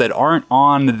plots that aren't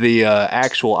on the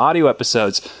actual audio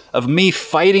episodes of me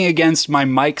fighting against my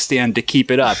mic stand to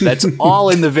keep it up, that's all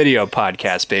in the video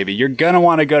podcast, baby. You're going to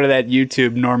want to go to that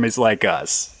YouTube Normies Like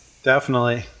Us.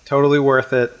 Definitely. Totally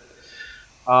worth it.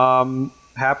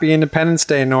 Happy Independence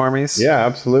Day, normies. Yeah,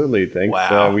 absolutely. Thanks.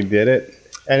 Wow. We did it.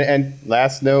 And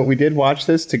last note, we did watch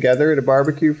this together at a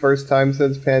barbecue, first time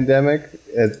since pandemic.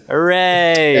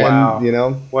 Hooray! And, Wow. you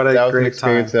know, What a that was great an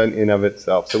experience in and of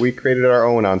itself. So we created our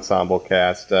own ensemble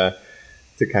cast to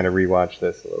kind of rewatch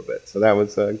this a little bit. So that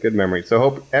was a good memory. So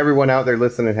hope everyone out there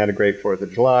listening had a great 4th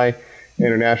of July.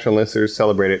 International listeners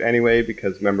celebrate it anyway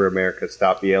because remember, America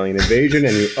stopped the alien invasion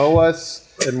and you owe us.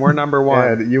 And we're number one.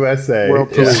 And USA. World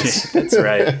police. That's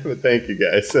right. But thank you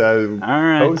guys. All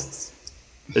right. Hosts,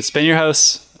 It's been your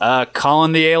host,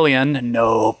 Colin the Alien.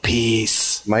 No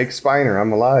peace. Mike Spiner.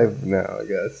 I'm alive now, I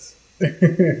guess.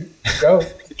 Go.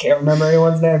 Can't remember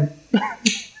anyone's name.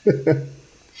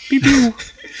 Pew pew.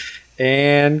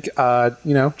 And,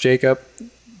 Jacob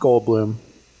Goldblum.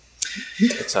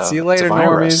 See you later, it's a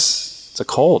virus. normies. It's a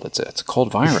cold. It's a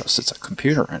cold virus. It's a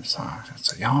computer.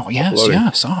 Oh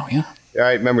yes. Oh yeah. All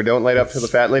right, remember, don't light up till the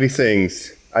fat lady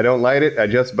sings. I don't light it, I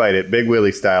just bite it. Big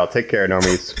Willie style. Take care,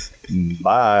 normies.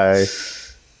 Bye.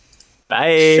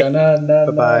 Bye.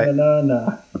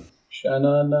 Sha-na-na-na-na-na.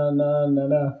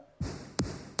 Sha-na-na-na-na-na.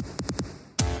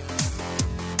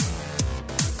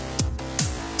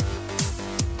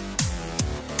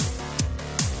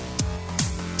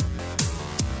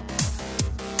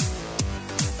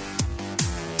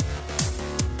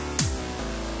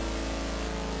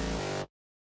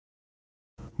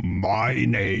 My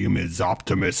name is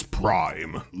Optimus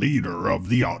Prime, leader of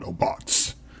the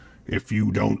Autobots. If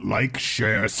you don't like,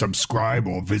 share, subscribe,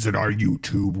 or visit our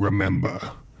YouTube,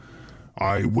 remember,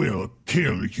 I will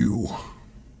kill you.